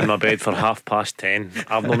 I would be in my bed for 10:30.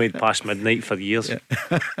 I've not made past midnight for years.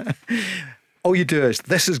 All you do is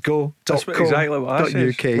thisisgo.co.uk. Exactly what I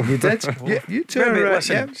said. You did? You two Maybe, are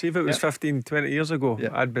listen, see if it was 15, 20 years ago,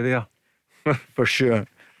 I'd be there. For sure.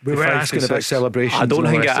 We were asking about celebrations. I don't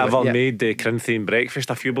think I ever made the Corinthian breakfast.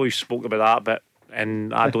 A few boys spoke about that,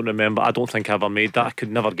 and I don't remember. I don't think I ever made that. I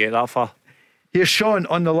could never get that far. Here's Sean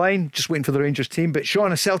on the line, just waiting for the Rangers team. But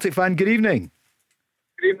Sean, a Celtic fan, good evening.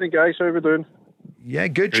 Good evening, guys. How are we doing? Yeah,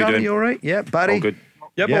 good. Charlie, you all right? Yeah, Barry? All good.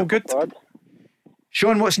 Yep, all good.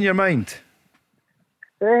 Sean, what's in your mind?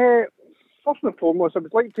 First and foremost, I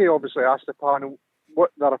would like to obviously ask the panel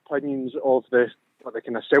what their opinions of the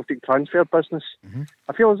kind of Celtic transfer business. Mm-hmm.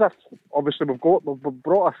 I feel as if obviously we've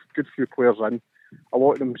brought a good few players in. A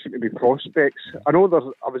lot of them seem to be prospects. I know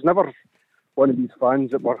I was never one of these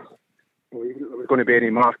fans that were there was going to be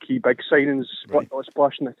any marquee big signings,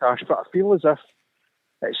 splashing the cash, but I feel as if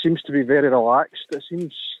it seems to be very relaxed. It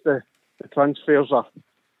seems the transfers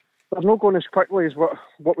they're not going as quickly as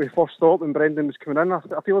what we first thought when Brendan was coming in.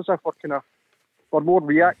 I feel as if we're more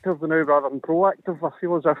reactive now rather than proactive. I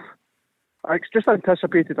feel as if I just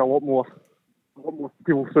anticipated a lot more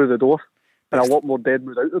people through the door and a lot more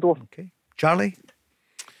deadwood out the door. Okay, Charlie.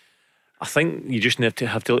 I think you just need to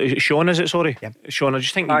have to. Sean, is it? Sorry, yeah. Sean. I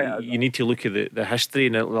just think you need to look at the history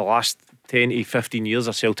in the last 10 to 15 years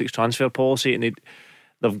of Celtic's transfer policy, and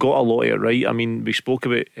they've got a lot of it right. I mean, we spoke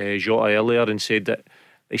about Jota earlier and said that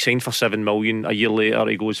they signed for 7 million. A year later,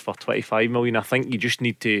 he goes for 25 million. I think you just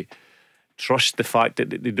need to trust the fact that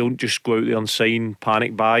they don't just go out there and sign,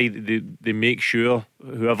 panic buy. They make sure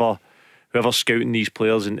whoever's scouting these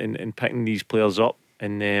players and picking these players up,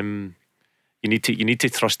 and you need to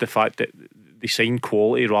trust the fact that they sign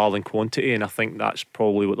quality rather than quantity. And I think that's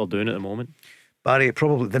probably what they're doing at the moment. Barry,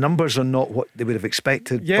 probably the numbers are not what they would have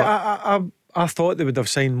expected. Yeah, I thought they would have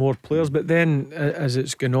signed more players, but then as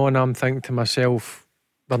it's going on, I'm thinking to myself,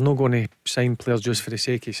 they're not going to sign players just for the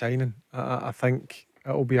sake of signing. I think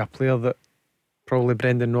it'll be a player that probably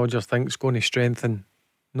Brendan Rodgers thinks going to strengthen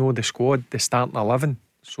the squad, the starting 11.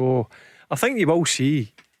 So I think you will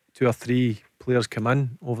see 2 or 3 players come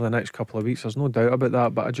in over the next couple of weeks. There's no doubt about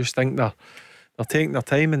that, but I just think they're taking their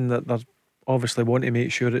time, and that they're obviously want to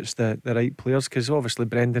make sure it's the right players, because obviously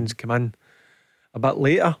Brendan's come in a bit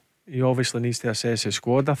later. He obviously needs to assess his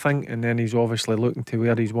squad, I think, and then he's obviously looking to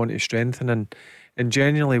where he's wanting to strengthen, and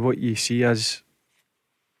generally what you see is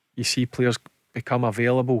you see players become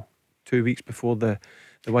available 2 weeks before the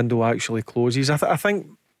window actually closes. I think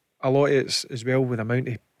a lot of it's as well with the amount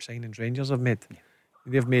of signings Rangers have made.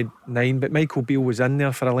 They've made 9, but Michael Beale was in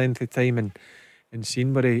there for a length of time and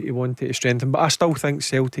seen where he wanted to strengthen. But I still think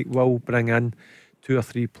Celtic will bring in 2 or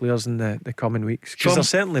 3 players in the coming weeks, because there's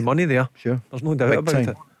certainly money there. Sure, there's no doubt about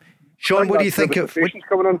it. Sean, what do you think of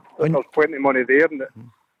coming in? There's plenty of money there, and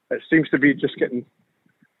it seems to be just getting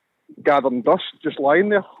gathering dust, just lying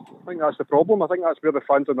there. I think that's the problem. I think that's where the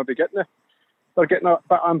fans are maybe getting it. They're getting a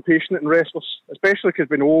bit impatient and restless, especially because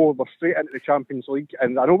we know we're straight into the Champions League,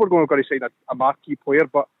 and I know we're going to sign a marquee player,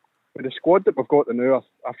 but with the squad that we've got now,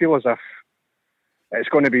 I feel as if it's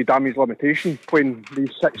going to be damage limitation playing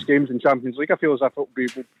these 6 games in Champions League. I feel as if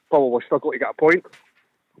we'll probably struggle to get a point.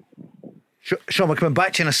 Sean, we're coming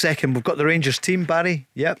back to you in a second. We've got the Rangers team, Barry.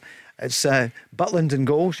 Yep. It's Butland in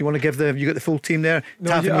goals. You want to give you got the full team there? No,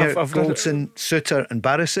 Tavernier, I've got it. Goldson, Suter and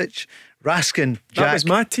Barisic. Raskin, Jack. That was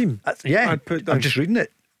my team. Yeah, I'd put down. I'm just reading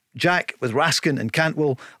it. Jack with Raskin and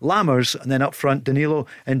Cantwell, Lammers, and then up front Danilo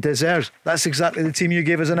and Dezers. That's exactly the team you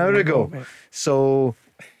gave us an hour ago. So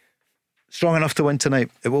strong enough to win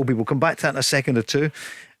tonight. It will be. We'll come back to that in a second or two.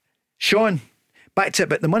 Sean, back to it.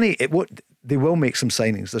 But the money, they will make some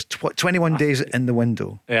signings. There's 21 days in the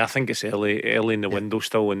window. Yeah, I think it's early in the window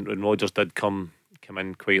still, and Rodgers did come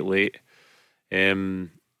in quite late. And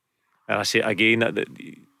I say again that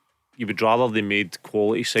you would rather they made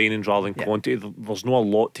quality signings rather than quantity. There's not a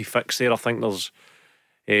lot to fix there. I think there's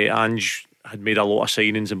Ange had made a lot of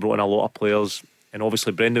signings and brought in a lot of players, and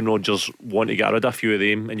obviously Brendan Rodgers want to get rid of a few of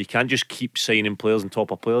them, and you can't just keep signing players on top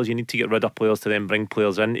of players. You need to get rid of players to then bring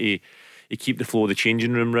players in to keep the flow of the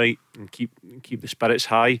changing room right and keep the spirits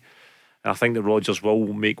high. And I think that Rodgers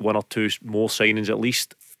will make one or two more signings at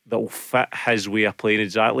least that will fit his way of playing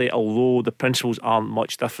exactly, although the principles aren't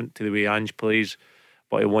much different to the way Ange plays.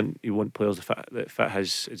 But he want players that fit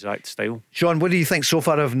his exact style. Sean, what do you think so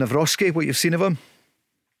far of Nawrocki? What you've seen of him?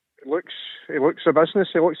 He looks a business.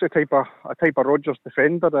 He looks a type of Rodgers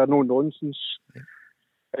defender. No nonsense.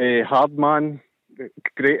 Hard man,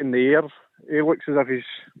 great in the air. He looks as if he's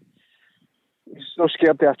not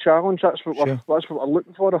scared of a challenge. That's what we're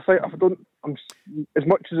looking for. I think I'm as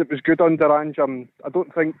much as it was good under Ange. I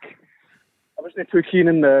don't think I wasn't too keen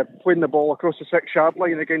in playing the ball across the 6-yard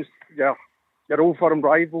line against your old firm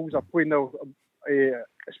rivals. Are playing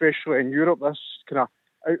especially in Europe, this kind of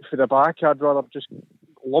out for the back. I'd rather just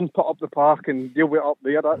lump it up the park and deal with it up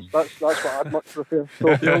there. That's what I'd much prefer.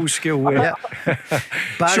 So, the old skill way.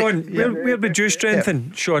 Sean, where would you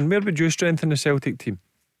strengthen? Sean, where would you strengthen the Celtic team?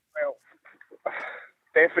 Well,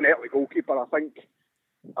 definitely goalkeeper. I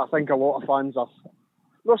think a lot of fans are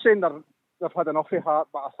not saying they've had enough of Hart,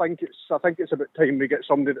 but I think it's about time we get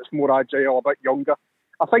somebody that's more agile, a bit younger.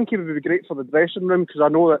 I think he would be great for the dressing room, because I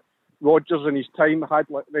know that Rodgers in his time had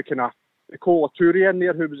like the kind of the Colaturi in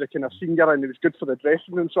there, who was a kind of senior, and he was good for the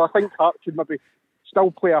dressing room. So I think Hart could maybe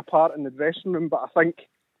still play a part in the dressing room. But I think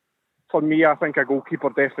for me, I think a goalkeeper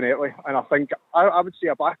definitely, and I think I would say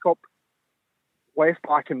a backup left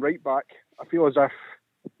back and right back. I feel as if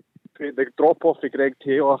the drop off of Greg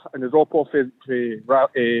Taylor and the drop off of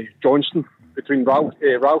Johnston between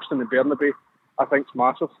Ralston and Bernabe, I think it's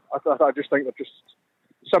massive. I just think they're just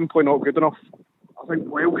simply not good enough. I think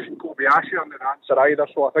Welsh and Kobayashi aren't the answer either,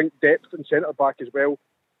 so I think depth and centre back as well.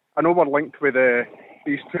 I know we're linked with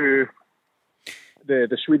these two,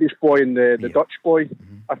 the Swedish boy and the Dutch boy.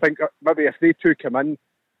 Mm-hmm. I think maybe if they two come in,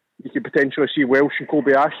 you could potentially see Welsh and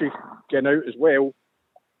Kobayashi getting out as well.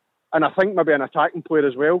 And I think maybe an attacking player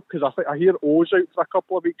as well, because I hear O's out for a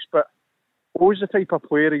couple of weeks, but O's the type of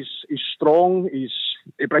player, he's strong,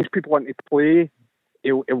 he brings people into play.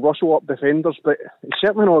 He'll rustle up defenders, but he's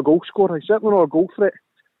certainly not a goal scorer. He's certainly not a goal threat.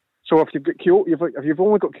 So if you've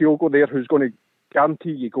only got Kyogo there, who's going to guarantee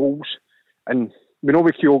you goals, and we know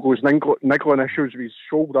with Kyogo's niggling issues with his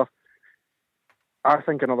shoulder, I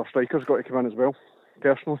think another striker's got to come in as well,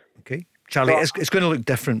 personally. Okay, Charlie, it's going to look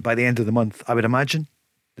different by the end of the month, I would imagine.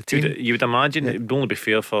 The team, you would imagine it would only be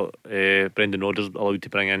fair for Brendan Rodgers allowed to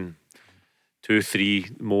bring in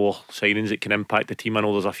 2-3 more signings that can impact the team. I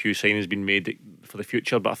know there's a few signings being made for the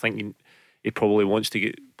future, but I think he probably wants to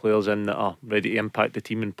get players in that are ready to impact the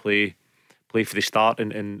team and play for the start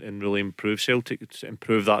and really improve Celtic,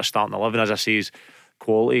 improve that starting 11, as I say, is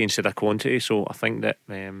quality instead of quantity. So I think that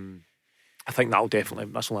that'll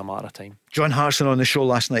definitely, that's only a matter of time. John Hartson on the show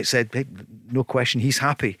last night said, hey, no question, he's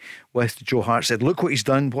happy with Joe Hart. Said, look what he's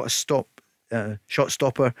done, what a shot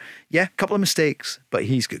stopper. Yeah, a couple of mistakes, but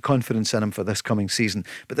he's got confidence in him for this coming season.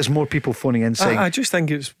 But there's more people phoning in saying, I just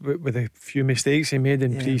think it's with a few mistakes he made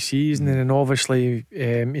in pre-season, and then obviously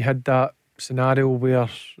he had that scenario where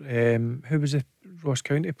who was the Ross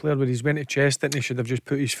County player where he's went to chest it and he should have just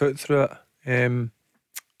put his foot through it.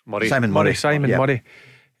 Simon Murray. Murray.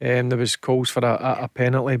 There was calls for a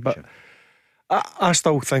penalty, but sure. I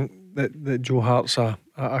still think that Joe Hart's a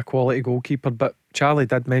quality goalkeeper. But Charlie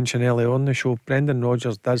did mention early on the show, Brendan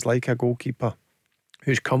Rodgers does like a goalkeeper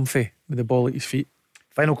who's comfy with the ball at his feet.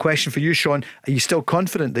 Final question for you, Sean. Are you still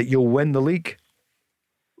confident that you'll win the league?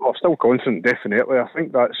 Well, still confident, definitely. I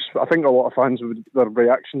think a lot of fans their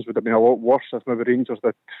reactions would have been a lot worse if maybe Rangers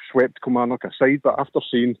had swept Kilmarnock aside. But after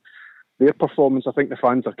seeing their performance, I think the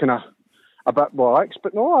fans are kind of a bit relaxed.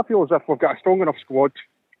 But no, I feel as if we've got a strong enough squad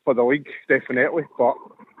for the league, definitely. But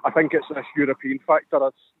I think it's this European factor. I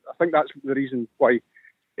think that's the reason why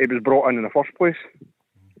it was brought in the first place,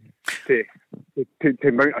 to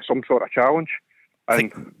to mount some sort of challenge.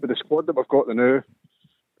 And with the squad that we've got now,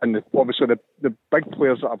 and obviously the big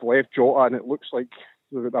players that have left, Jota, and it looks like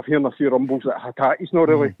I've heard a few rumbles that Hatate's not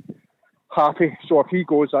really happy. So if he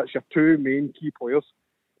goes, that's your two main key players.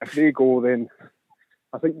 If they go, then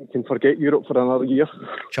I think you can forget Europe for another year.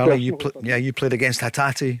 Charlie, you played against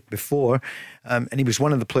Hatate before, and he was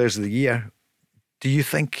one of the players of the year. Do you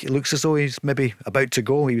think it looks as though he's maybe about to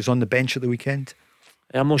go? He was on the bench at the weekend.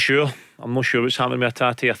 I'm not sure what's happening with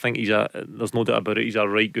Hatate. I think there's no doubt about it, he's a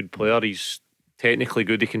right good player. He's technically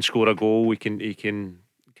good, he can score a goal, he can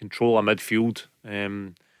control a midfield.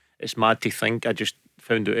 It's mad to think, I just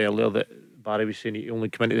found out earlier that Barry was saying he only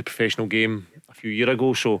came into the professional game a few years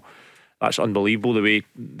ago, so that's unbelievable the way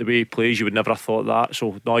he plays. You would never have thought that.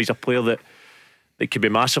 So no, he's a player that could be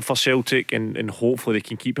massive for Celtic, and hopefully they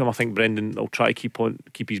can keep him. I think Brendan will try to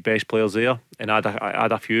keep his best players there and add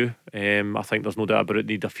a few. I think there's no doubt about it,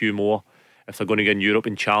 need a few more if they're going to get in Europe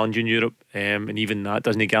and challenge in Europe, and even that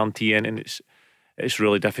doesn't guarantee anything. It's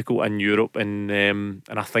really difficult in Europe, and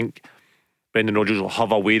I think Brendan Rodgers will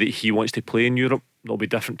have a way that he wants to play in Europe. It'll be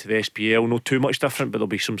different to the SPL, not too much different, but there'll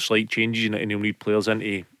be some slight changes in it, and he'll need players in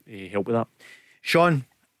to help with that. Sean,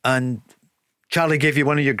 and Charlie gave you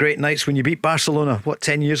one of your great nights when you beat Barcelona,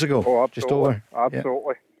 10 years ago? Oh, absolutely. Just over.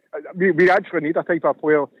 Absolutely. Yeah. We actually need a type of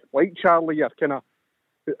player like Charlie, you're kind of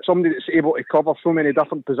somebody that's able to cover so many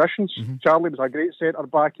different positions. Charlie was a great centre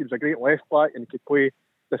back, he was a great left back, and he could play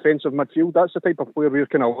defensive midfield. That's the type of player we're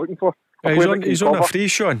kind of looking for. He's on a free,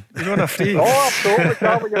 Sean. He's on a free. Oh, absolutely,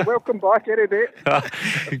 Charlie. You're welcome back any day. I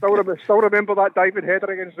still remember that diving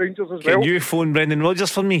header against Rangers as well. Can you phone Brendan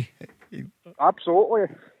Rodgers for me?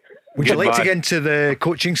 Absolutely. Would you like to get into the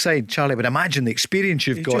coaching side, Charlie? But imagine the experience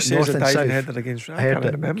you've got north and south. Header against I can't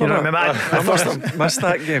remember. I must have missed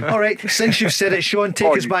that game. All right, since you've said it, Sean,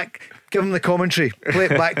 take us back. Give him the commentary. Play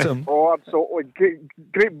it back to him. Oh, absolutely.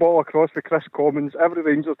 Great ball across for Chris Commons. Every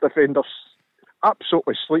Rangers defender's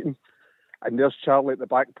absolutely sleeping. And there's Charlie at the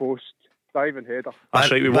back post. Diving header.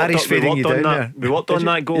 That's right. We worked on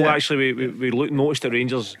that goal. Yeah. Actually, we noticed that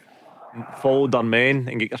Rangers followed their men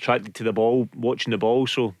and get attracted to the ball, watching the ball.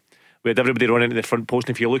 So we had everybody running into the front post.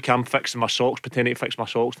 And if you look, I'm fixing my socks, pretending to fix my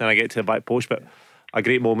socks, then I get to the back post. But a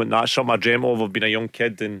great moment. That's something I dreamt of. I've been a young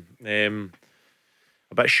kid and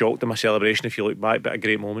a bit shocked in my celebration if you look back, but a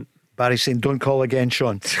great moment. Barry's saying don't call again,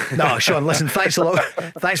 Sean. No, Sean, listen, thanks a lot.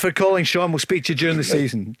 Thanks for calling, Sean. We'll speak to you during the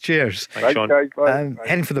season. Cheers. Thanks, Sean.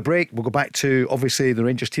 Heading for the break, we'll go back to obviously the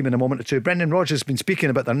Rangers team in a moment or two. Brendan Rodgers has been speaking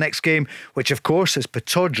about their next game, which of course is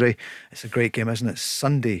Pittodrie. It's a great game, isn't it?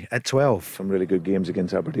 Sunday at 12. Some really good games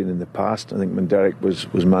against Aberdeen in the past. I think when Derek was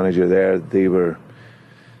manager there, they were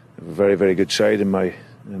a very, very good side in my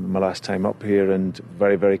last time up here, and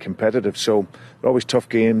very, very competitive. So they're always tough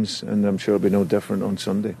games, and I'm sure it'll be no different on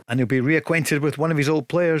Sunday. And he'll be reacquainted with one of his old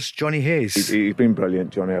players, Johnny Hayes. He's been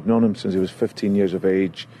brilliant, Johnny. I've known him since he was 15 years of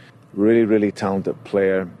age. Really, really talented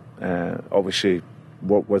player. Obviously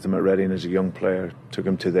worked with him at Reading as a young player, took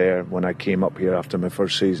him to there. When I came up here after my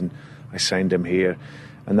first season, I signed him here.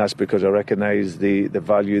 And that's because I recognise the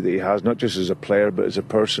value that he has, not just as a player but as a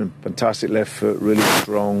person. Fantastic left foot, really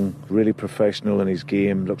strong, really professional in his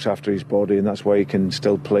game, looks after his body, and that's why he can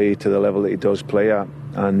still play to the level that he does play at.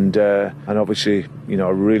 And obviously,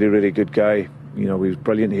 a really, really good guy. He was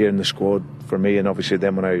brilliant here in the squad for me, and obviously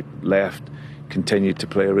then when I left, continued to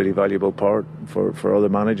play a really valuable part for other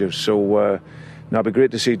managers. So it'd be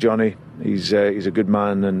great to see Johnny. He's a good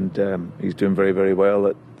man, and he's doing very, very well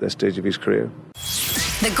at this stage of his career.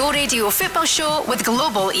 The Go Radio Football Show with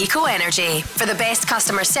Global Eco Energy. For the best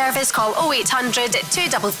customer service, call 0800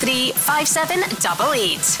 233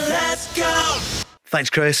 5788. Let's go!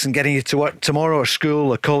 Thanks, Chris, and getting you to work tomorrow, or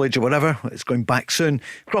school or college or whatever. It's going back soon.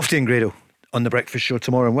 Crofty and Grado on the breakfast show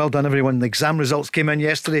tomorrow, and well done everyone. The exam results came in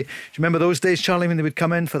yesterday. Do you remember those days, Charlie, when they would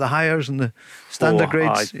come in for the hires and the standard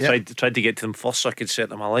grades? I tried to get to them first so I could set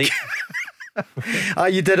them alight.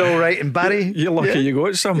 You did all right. And Barry, you're lucky you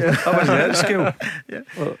got some. I wasn't at school.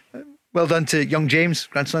 Yeah. Well done to young James,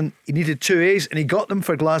 grandson. He needed 2 A's and he got them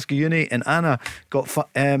for Glasgow Uni, and Anna got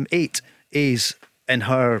 8 A's in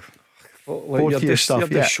her fourth year stuff.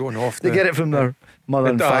 You're just showing off. They get it from their mother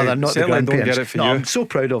and father, not the grandparents. Don't get it for you. I'm so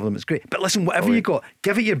proud of them. It's great. But listen, whatever you got,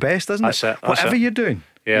 give it your best, isn't it? That's whatever you're doing.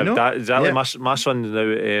 Yeah, exactly. Yeah. My son's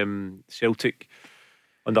now Celtic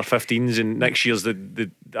under 15s, and next year's a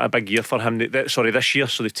big year for him. This year,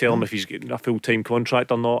 so they tell him if he's getting a full-time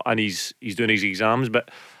contract or not, and he's doing his exams.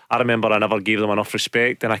 But I remember I never gave them enough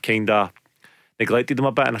respect, and I kind of neglected them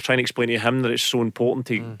a bit. And I try and explain to him that it's so important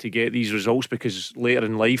to get these results, because later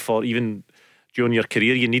in life, or even during your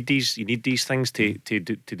career, you need these things to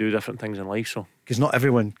do different things in life. So because not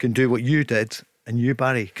everyone can do what you did and you,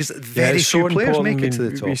 Barry? Because very it's few so players important. make it to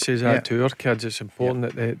the top. We say that to our kids. It's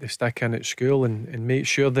important that they stick in at school and make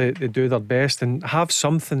sure they do their best and have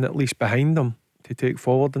something at least behind them to take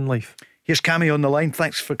forward in life. Here's Cammy on the line.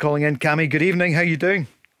 Thanks for calling in, Cammy. Good evening. How are you doing?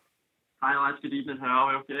 Hi lads, good evening. How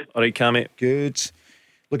are we? Okay. Alright, Cammy. Good.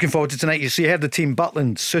 Looking forward to tonight. You see, you heard the team: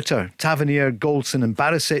 Butland, Suter, Tavernier, Goldson and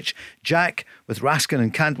Barisic, Jack with Raskin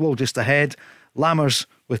and Cantwell just ahead, Lammers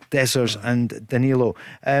with Dessers and Danilo.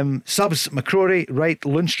 Subs: McCrory, Wright,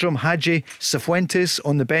 Lundstrom, Hadji, Cifuentes.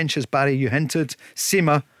 On the bench, as Barry, you hinted,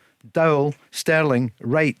 Seema, Dowell, Sterling,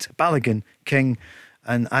 Wright, Balogun, King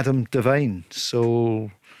and Adam Devine.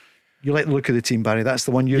 So you like the look of the team, Barry? That's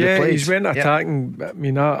the one you replaced. Yeah, he's went attacking. I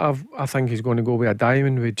mean, I think he's going to go with a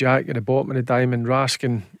diamond with Jack at the bottom of the diamond,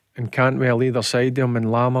 Raskin and Cantwell either side of him, and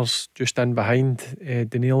Lammers just in behind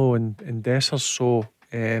Danilo and Dessers. So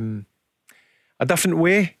a different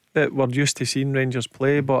way that we're used to seeing Rangers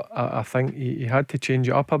play, but I think he had to change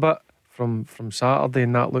it up a bit from Saturday,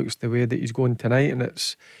 and that looks the way that he's going tonight, and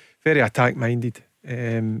it's very attack minded.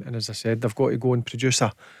 And as I said, they've got to go and produce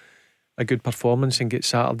a good performance and get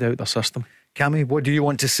Saturday out of their system. Cammy, what do you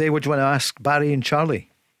want to say? What do you want to ask Barry and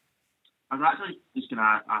Charlie? I was actually just going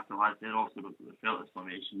to ask the lads there also about the Felix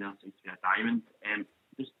formation there seems to be a diamond.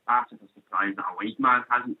 Just ask if I'm surprised that a wide man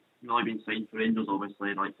hasn't really been signed for Rangers.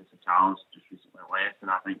 Obviously, like Charles just recently left,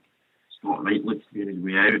 and I think Scott Wright looks to be on his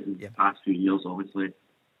way out in the past few years, obviously,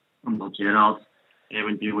 under Gerrard.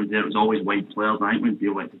 When Beale was there, it was always wide players. I think when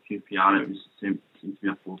Beale went to QPR, it seemed to be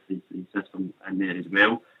a 4-3-3 system in there as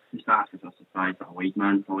well. Just ask if I'm surprised that a wide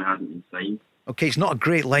man probably hasn't been signed. Okay, it's not a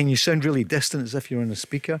great line. You sound really distant, as if you're on a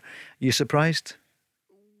speaker. Are you surprised?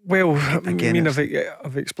 Well, again, I mean,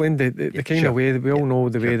 I've explained the kind of way that we all know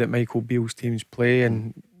the way that Michael Beale's teams play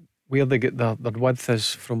and where they get their width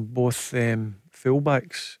is from both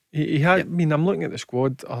fullbacks. He had. I mean, I'm looking at the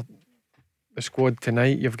squad. The squad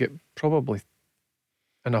tonight. You've got probably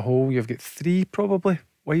in a whole. You've got 3 probably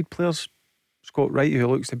wide players. Scott Wright, who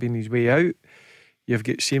looks to be in his way out. You've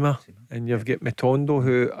got Seema and you've got Matondo,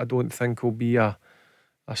 who I don't think will be a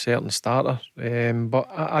certain starter. But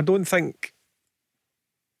I don't think,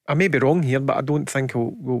 I may be wrong here, but I don't think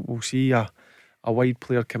we'll see a wide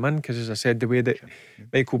player come in, because as I said, the way that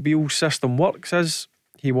Michael Beale's system works is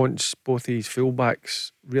he wants both his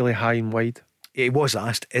fullbacks really high and wide. He was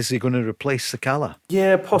asked, is he going to replace Sakala?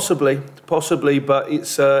 Yeah, possibly, but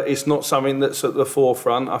it's not something that's at the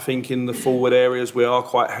forefront. I think in the forward areas we are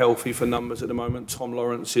quite healthy for numbers at the moment. Tom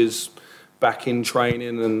Lawrence is back in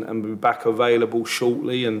training and will be back available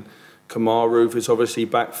shortly, and Kamaru is obviously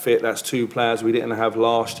back fit. That's 2 players we didn't have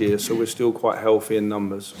last year, so we're still quite healthy in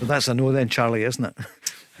numbers. So that's a no then, Charlie, isn't it?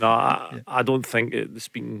 No, I don't think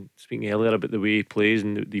speaking earlier about the way he plays,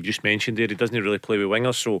 and you've just mentioned there, he doesn't really play with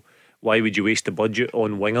wingers, so why would you waste the budget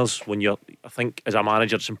on wingers when I think as a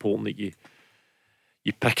manager it's important that you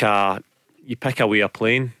pick a way of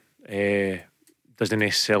playing. Doesn't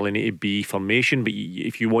necessarily need to be formation, but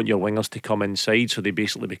if you want your wingers to come inside so they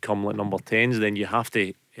basically become like number 10s, then you have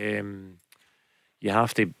to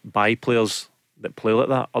buy players that play like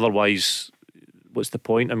that. Otherwise, what's the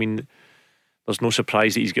point? I mean, there's no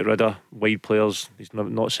surprise that he's got rid of wide players. He's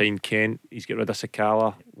not signed Kent. He's got rid of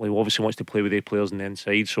Sakala. Well, he obviously wants to play with 8 players on the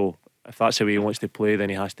inside, so if that's the way he wants to play, then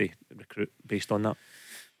he has to recruit based on that.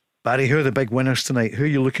 Barry, who are the big winners tonight? Who are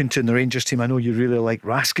you looking to in the Rangers team? I know you really like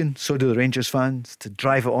Raskin, so do the Rangers fans, to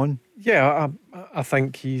drive it on. Yeah, I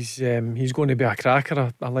think he's going to be a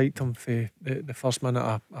cracker. I liked him for the first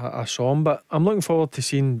minute I saw him, but I'm looking forward to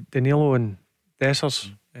seeing Danilo and Dessers.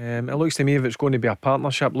 It looks to me if it's going to be a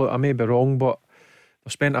partnership. Look, I may be wrong, but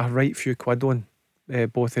they've spent a right few quid on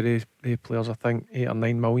both of the players. I think 8 or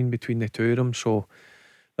 9 million between the 2 of them. So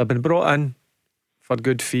they've been brought in for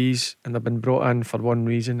good fees, and they've been brought in for one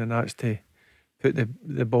reason, and that's to put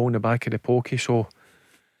the ball in the back of the pokey. So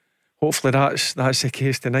hopefully that's the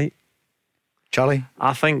case tonight. Charlie,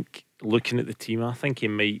 I think looking at the team, I think he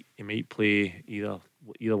might play either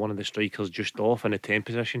one of the strikers just off in the 10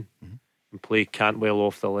 position, and play Cantwell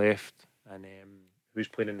off the left, and who's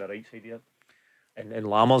playing in the right side here, and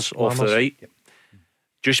Lammers off the right. Yep.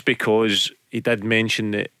 Just because he did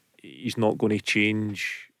mention that he's not going to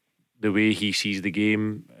change the way he sees the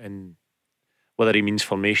game, and whether he means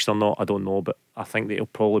formation or not, I don't know, but I think that it'll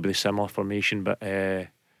probably be the similar formation, but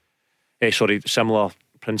similar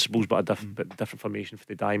principles, but a different formation for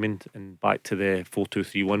the diamond, and back to the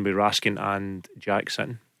 4-2-3-1 with Raskin and Jack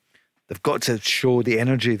sitting. They've got to show the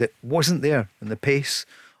energy that wasn't there and the pace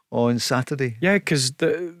on Saturday. Yeah, because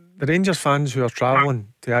the Rangers fans who are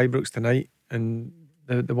travelling to Ibrox tonight, and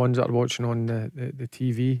the ones that are watching on the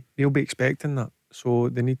TV, they'll be expecting that. So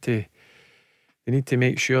they need to they need to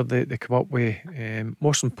make sure that they come up with,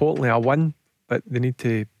 most importantly, a win, but they need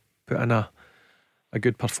to put in a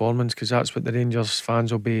good performance, because that's what the Rangers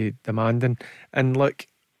fans will be demanding. And look,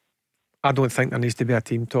 I don't think there needs to be a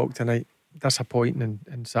team talk tonight. Disappointing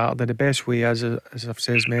in Saturday. The best way, as I've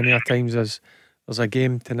said many a times, is there's a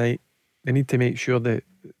game tonight. They need to make sure that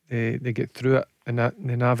they get through it, and that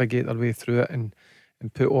they navigate their way through it, and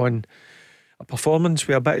put on a performance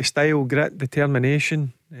with a bit of style, grit,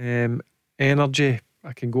 determination, energy.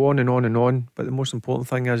 I can go on and on and on, but the most important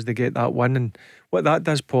thing is they get that win. And what that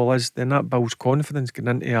does, Paul, is then that builds confidence going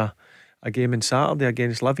into a game on Saturday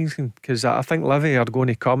against Livingston, because I think Livy are going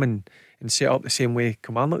to come and set up the same way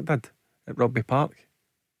Kilmarnock did at Rugby Park.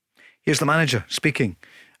 Here's the manager speaking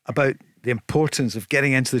about the importance of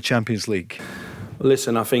getting into the Champions League.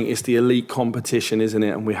 Listen, I think it's the elite competition, isn't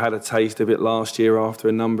it? And we had a taste of it last year after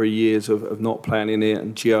a number of years of not playing in it.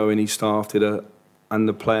 And Gio and his staff and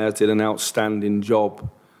the players did an outstanding job.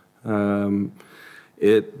 The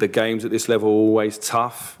games at this level are always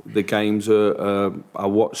tough. The games I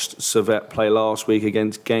watched Servette play last week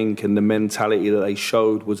against Genk, and the mentality that they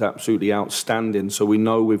showed was absolutely outstanding. So we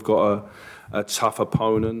know we've got a tough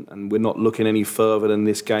opponent, and we're not looking any further than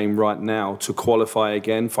this game right now. To qualify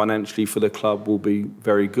again financially for the club will be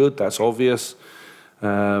very good, that's obvious,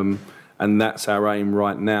 and that's our aim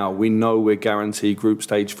right now. We know we're guaranteed group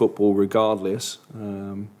stage football regardless,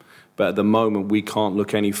 but at the moment we can't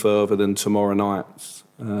look any further than tomorrow night's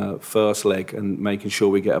first leg and making sure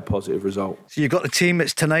we get a positive result. So you've got the team,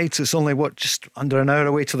 it's tonight, it's only just under an hour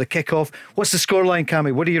away to the kick-off. What's the scoreline,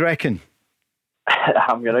 Cammy? What do you reckon?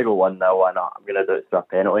 I'm going to go 1-0. Why not? I'm going to do it through a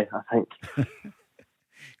penalty, I think.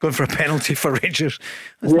 Going for a penalty for Rangers.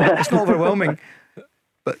 It's not overwhelming.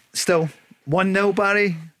 But still, 1-0,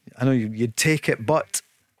 Barry. I know you'd take it, but...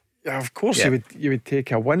 Yeah, of course you would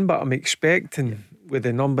take a win, but I'm expecting, with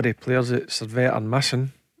the number of players that Servette are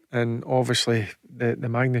missing, and obviously the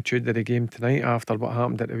magnitude of the game tonight after what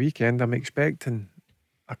happened at the weekend, I'm expecting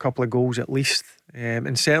a couple of goals at least.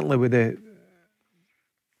 And certainly with the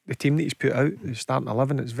team that he's put out, the starting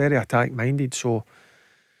 11, it's very attack minded, so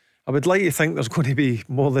I would like to think there's going to be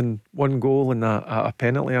more than one goal and a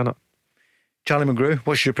penalty on it. Charlie Mulgrew,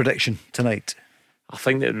 what's your prediction tonight? I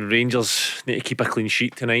think that Rangers need to keep a clean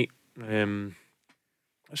sheet tonight,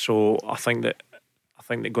 so I think that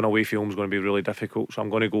going away from home is going to be really difficult, so I'm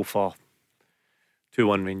going to go for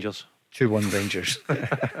 2-1 Rangers. 2-1 Rangers.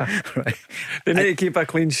 Right. They need to keep a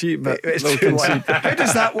clean sheet, but it's 2-1. How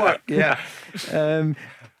does that work? Yeah.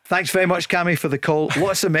 Thanks very much, Cammy, for the call.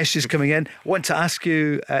 Lots of messages coming in. I want to ask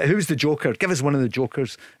you, who's the joker? Give us one of the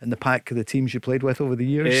jokers in the pack of the teams you played with over the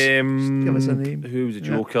years. Give us a name. Who's the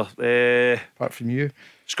joker? Apart from you,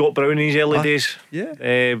 Scott Brown in his early days. Yeah.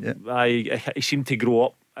 He seemed to grow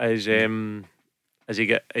up as he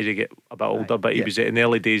get a bit older, but he was in the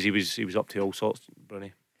early days. He was up to all sorts.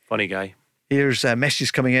 Brownie, funny guy. Here's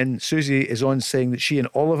messages coming in. Susie is on saying that she and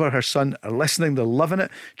Oliver, her son, are listening. They're loving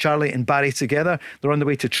it. Charlie and Barry together. They're on the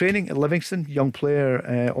way to training at Livingston. Young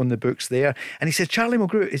player on the books there. And he said, Charlie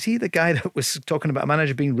Mulgrew, is he the guy that was talking about a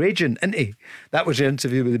manager being raging, isn't he? That was your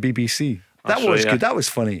interview with the BBC. That was good. That was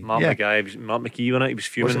funny. Mark McGee on it. He was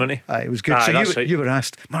fuming, wasn't he? It was good. So you were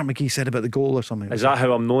asked, Mark McGee said about the goal or something. Is that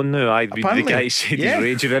how I'm known now? I'd be the guy who said he's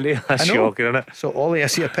raging, isn't he? That's shocking, isn't it? So Ollie, I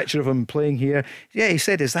see a picture of him playing here. Yeah, he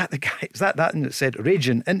said, is that the guy? Is that? And it said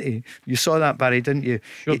raging, isn't he? You saw that, Barry, didn't you?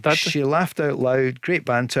 Sure, she laughed out loud. Great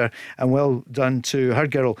banter, and well done to her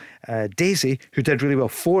girl Daisy, who did really well.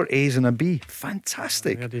 4 A's and a B.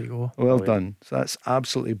 Fantastic. There you go. Well done. So that's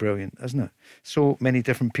absolutely brilliant, isn't it? So many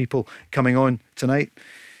different people coming on tonight.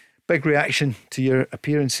 Big reaction to your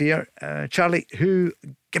appearance here. Charlie,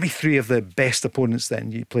 give me 3 of the best opponents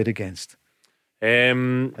then you played against.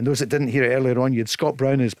 And those that didn't hear it earlier on, you had Scott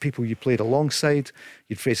Brown as people you played alongside.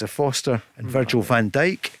 You'd Fraser Foster and Virgil van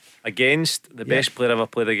Dijk. Against the best player I ever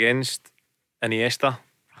played against, Iniesta.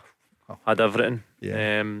 Had everything.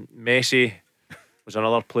 Messi was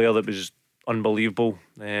another player that was unbelievable.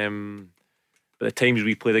 But the times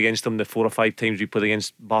we played against him, the 4 or 5 times we played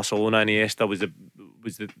against Barcelona, Iniesta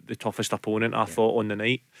was the toughest opponent, I thought, on the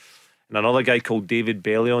night. And another guy called David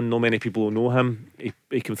Bellion, not many people will know him.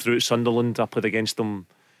 He came through at Sunderland. I played against him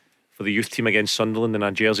for the youth team against Sunderland in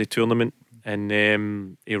a Jersey tournament, and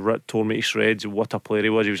he tore me to shreds. What a player he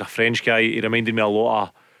was. He was a French guy. He reminded me a lot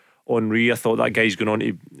of Henry. I thought that guy's going on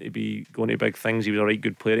to be going to big things. He was a right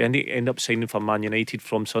good player, and he ended up signing for Man United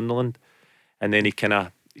from Sunderland, and then he kind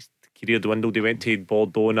of career dwindled. He went to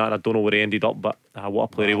Bordeaux and that, and I don't know where he ended up, but what a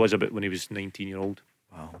player he was about when he was 19-year-old.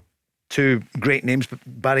 Wow. two great names. But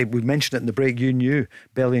Barry, we mentioned it in the break. You knew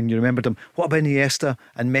Belly and you remembered him. What about Iniesta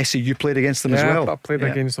and Messi? You played against them as well. I played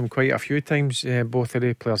against them quite a few times. Both of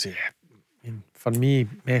the players. I mean, for me,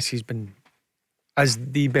 Messi's been as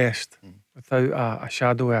the best without a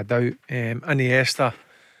shadow of a doubt. Iniesta.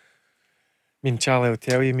 I mean, Charlie will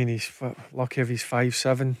tell you, I mean, he's lucky if he's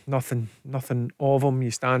 5'7", nothing of him.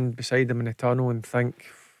 You stand beside him in the tunnel and think,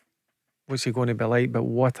 what's he going to be like? But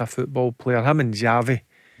what a football player. Him and Xavi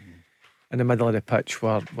in the middle of the pitch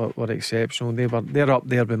were exceptional. They're up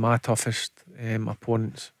there with my toughest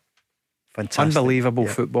opponents. Fantastic. Unbelievable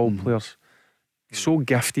football players. So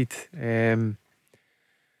gifted. I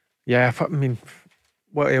mean,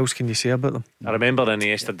 what else can you say about them? I remember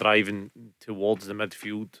Iniesta driving towards the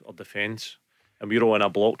midfield or defence, and we were all in a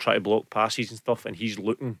block trying to block passes and stuff, and he's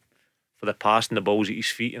looking for the pass and the ball's at his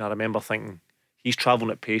feet, and I remember thinking, he's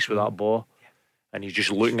travelling at pace with that ball, and he's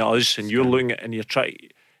just looking at us, and you're looking at, and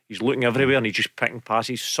he's looking everywhere, and he's just picking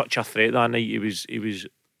passes. Such a threat that night. He was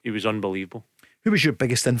unbelievable. Who was your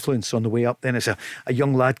biggest influence on the way up then as a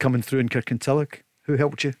young lad coming through in Kirkintilloch? Who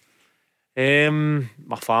helped you?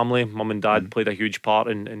 My family, mum and dad played a huge part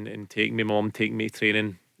in taking me. My mum taking me to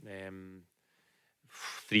training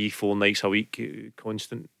 3-4 nights a week,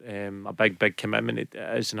 constant. A big commitment it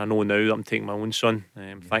is, and I know now that I'm taking my own son.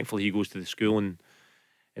 Thankfully he goes to the school and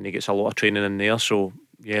he gets a lot of training in there, so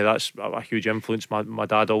yeah, that's a huge influence. My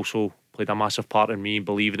dad also played a massive part in me,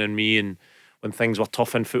 believing in me, and when things were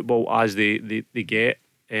tough in football, as they get,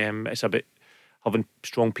 it's about having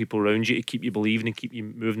strong people around you to keep you believing and keep you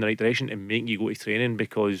moving in the right direction and making you go to training,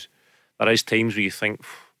 because there is times where you think, I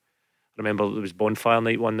remember there was bonfire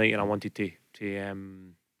night one night and I wanted to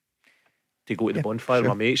go to the bonfire with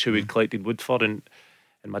my mates who we'd collected wood for, and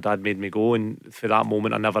my dad made me go, and for that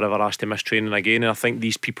moment I never ever asked to miss training again. And I think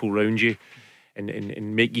these people around you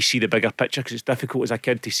and make you see the bigger picture, because it's difficult as a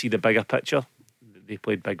kid to see the bigger picture. They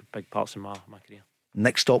played big parts in my career.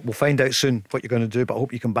 Next stop, we'll find out soon what you're going to do, but I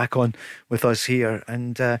hope you come back on with us here.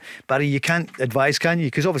 And Barry, you can't advise, can you?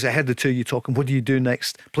 Because obviously I heard the two of you talking. What do you do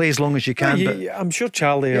next? Play as long as you can. I'm sure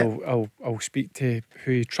Charlie will speak to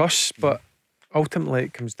who he trusts, but ultimately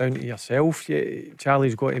it comes down to yourself.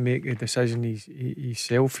 Charlie's got to make the decision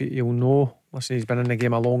himself. He'll know. Listen, he's been in the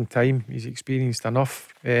game a long time. He's experienced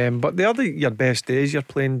enough. But they are your best days, your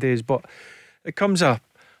playing days. But it comes a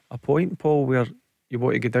point, Paul, where you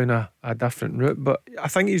want to go down a different route. But I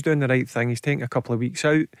think he's doing the right thing. He's taking a couple of weeks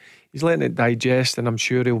out. He's letting it digest, and I'm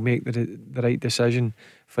sure he'll make the right decision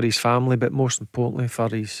for his family, but most importantly for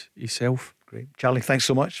himself. Great. Charlie, thanks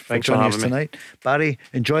so much for joining us tonight. Barry,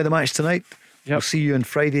 enjoy the match tonight. We'll see you on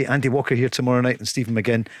Friday. Andy Walker here tomorrow night and Stephen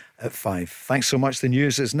McGinn at 5. Thanks so much. The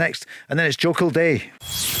news is next, and then it's Joe Kilday.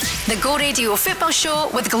 The Go Radio Football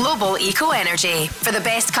Show with Global Eco Energy. For the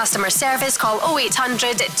best customer service, call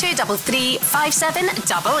 0800 233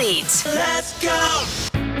 5788. Let's go!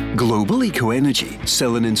 Global Eco Energy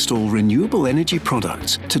sell and install renewable energy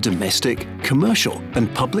products to domestic, commercial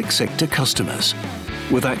and public sector customers.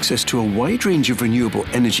 With access to a wide range of renewable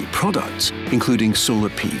energy products, including solar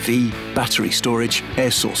PV, battery storage,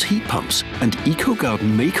 air source heat pumps, and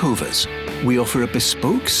eco-garden makeovers, we offer a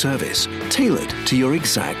bespoke service tailored to your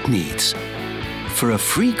exact needs. For a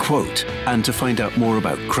free quote and to find out more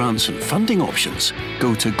about grants and funding options,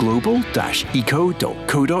 go to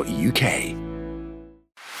global-eco.co.uk.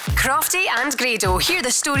 Crofty and Grado hear the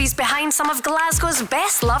stories behind some of Glasgow's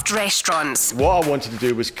best loved restaurants. What I wanted to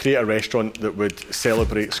do was create a restaurant that would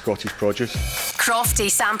celebrate Scottish produce. Crofty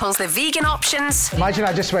samples the vegan options. Imagine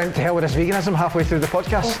I just went to hell with this veganism halfway through the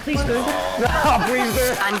podcast. Oh, please do. No, please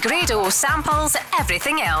do. And Grado samples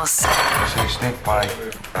everything else. So steak pie.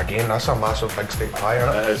 Again, that's a massive big steak pie,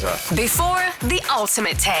 isn't it? It is. Before the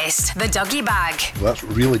ultimate test, the Dougie bag. Well, that's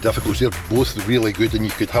really difficult. They're both really good, and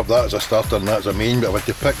you could have that as a starter and that as a main, but I had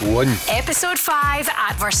to pick one. Episode 5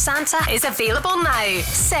 at Versanta is available now.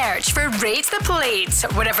 Search for Rate the Plate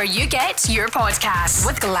wherever you get your podcasts.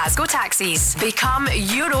 With Glasgow Taxis, become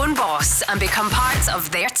your own boss and become part of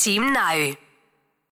their team now.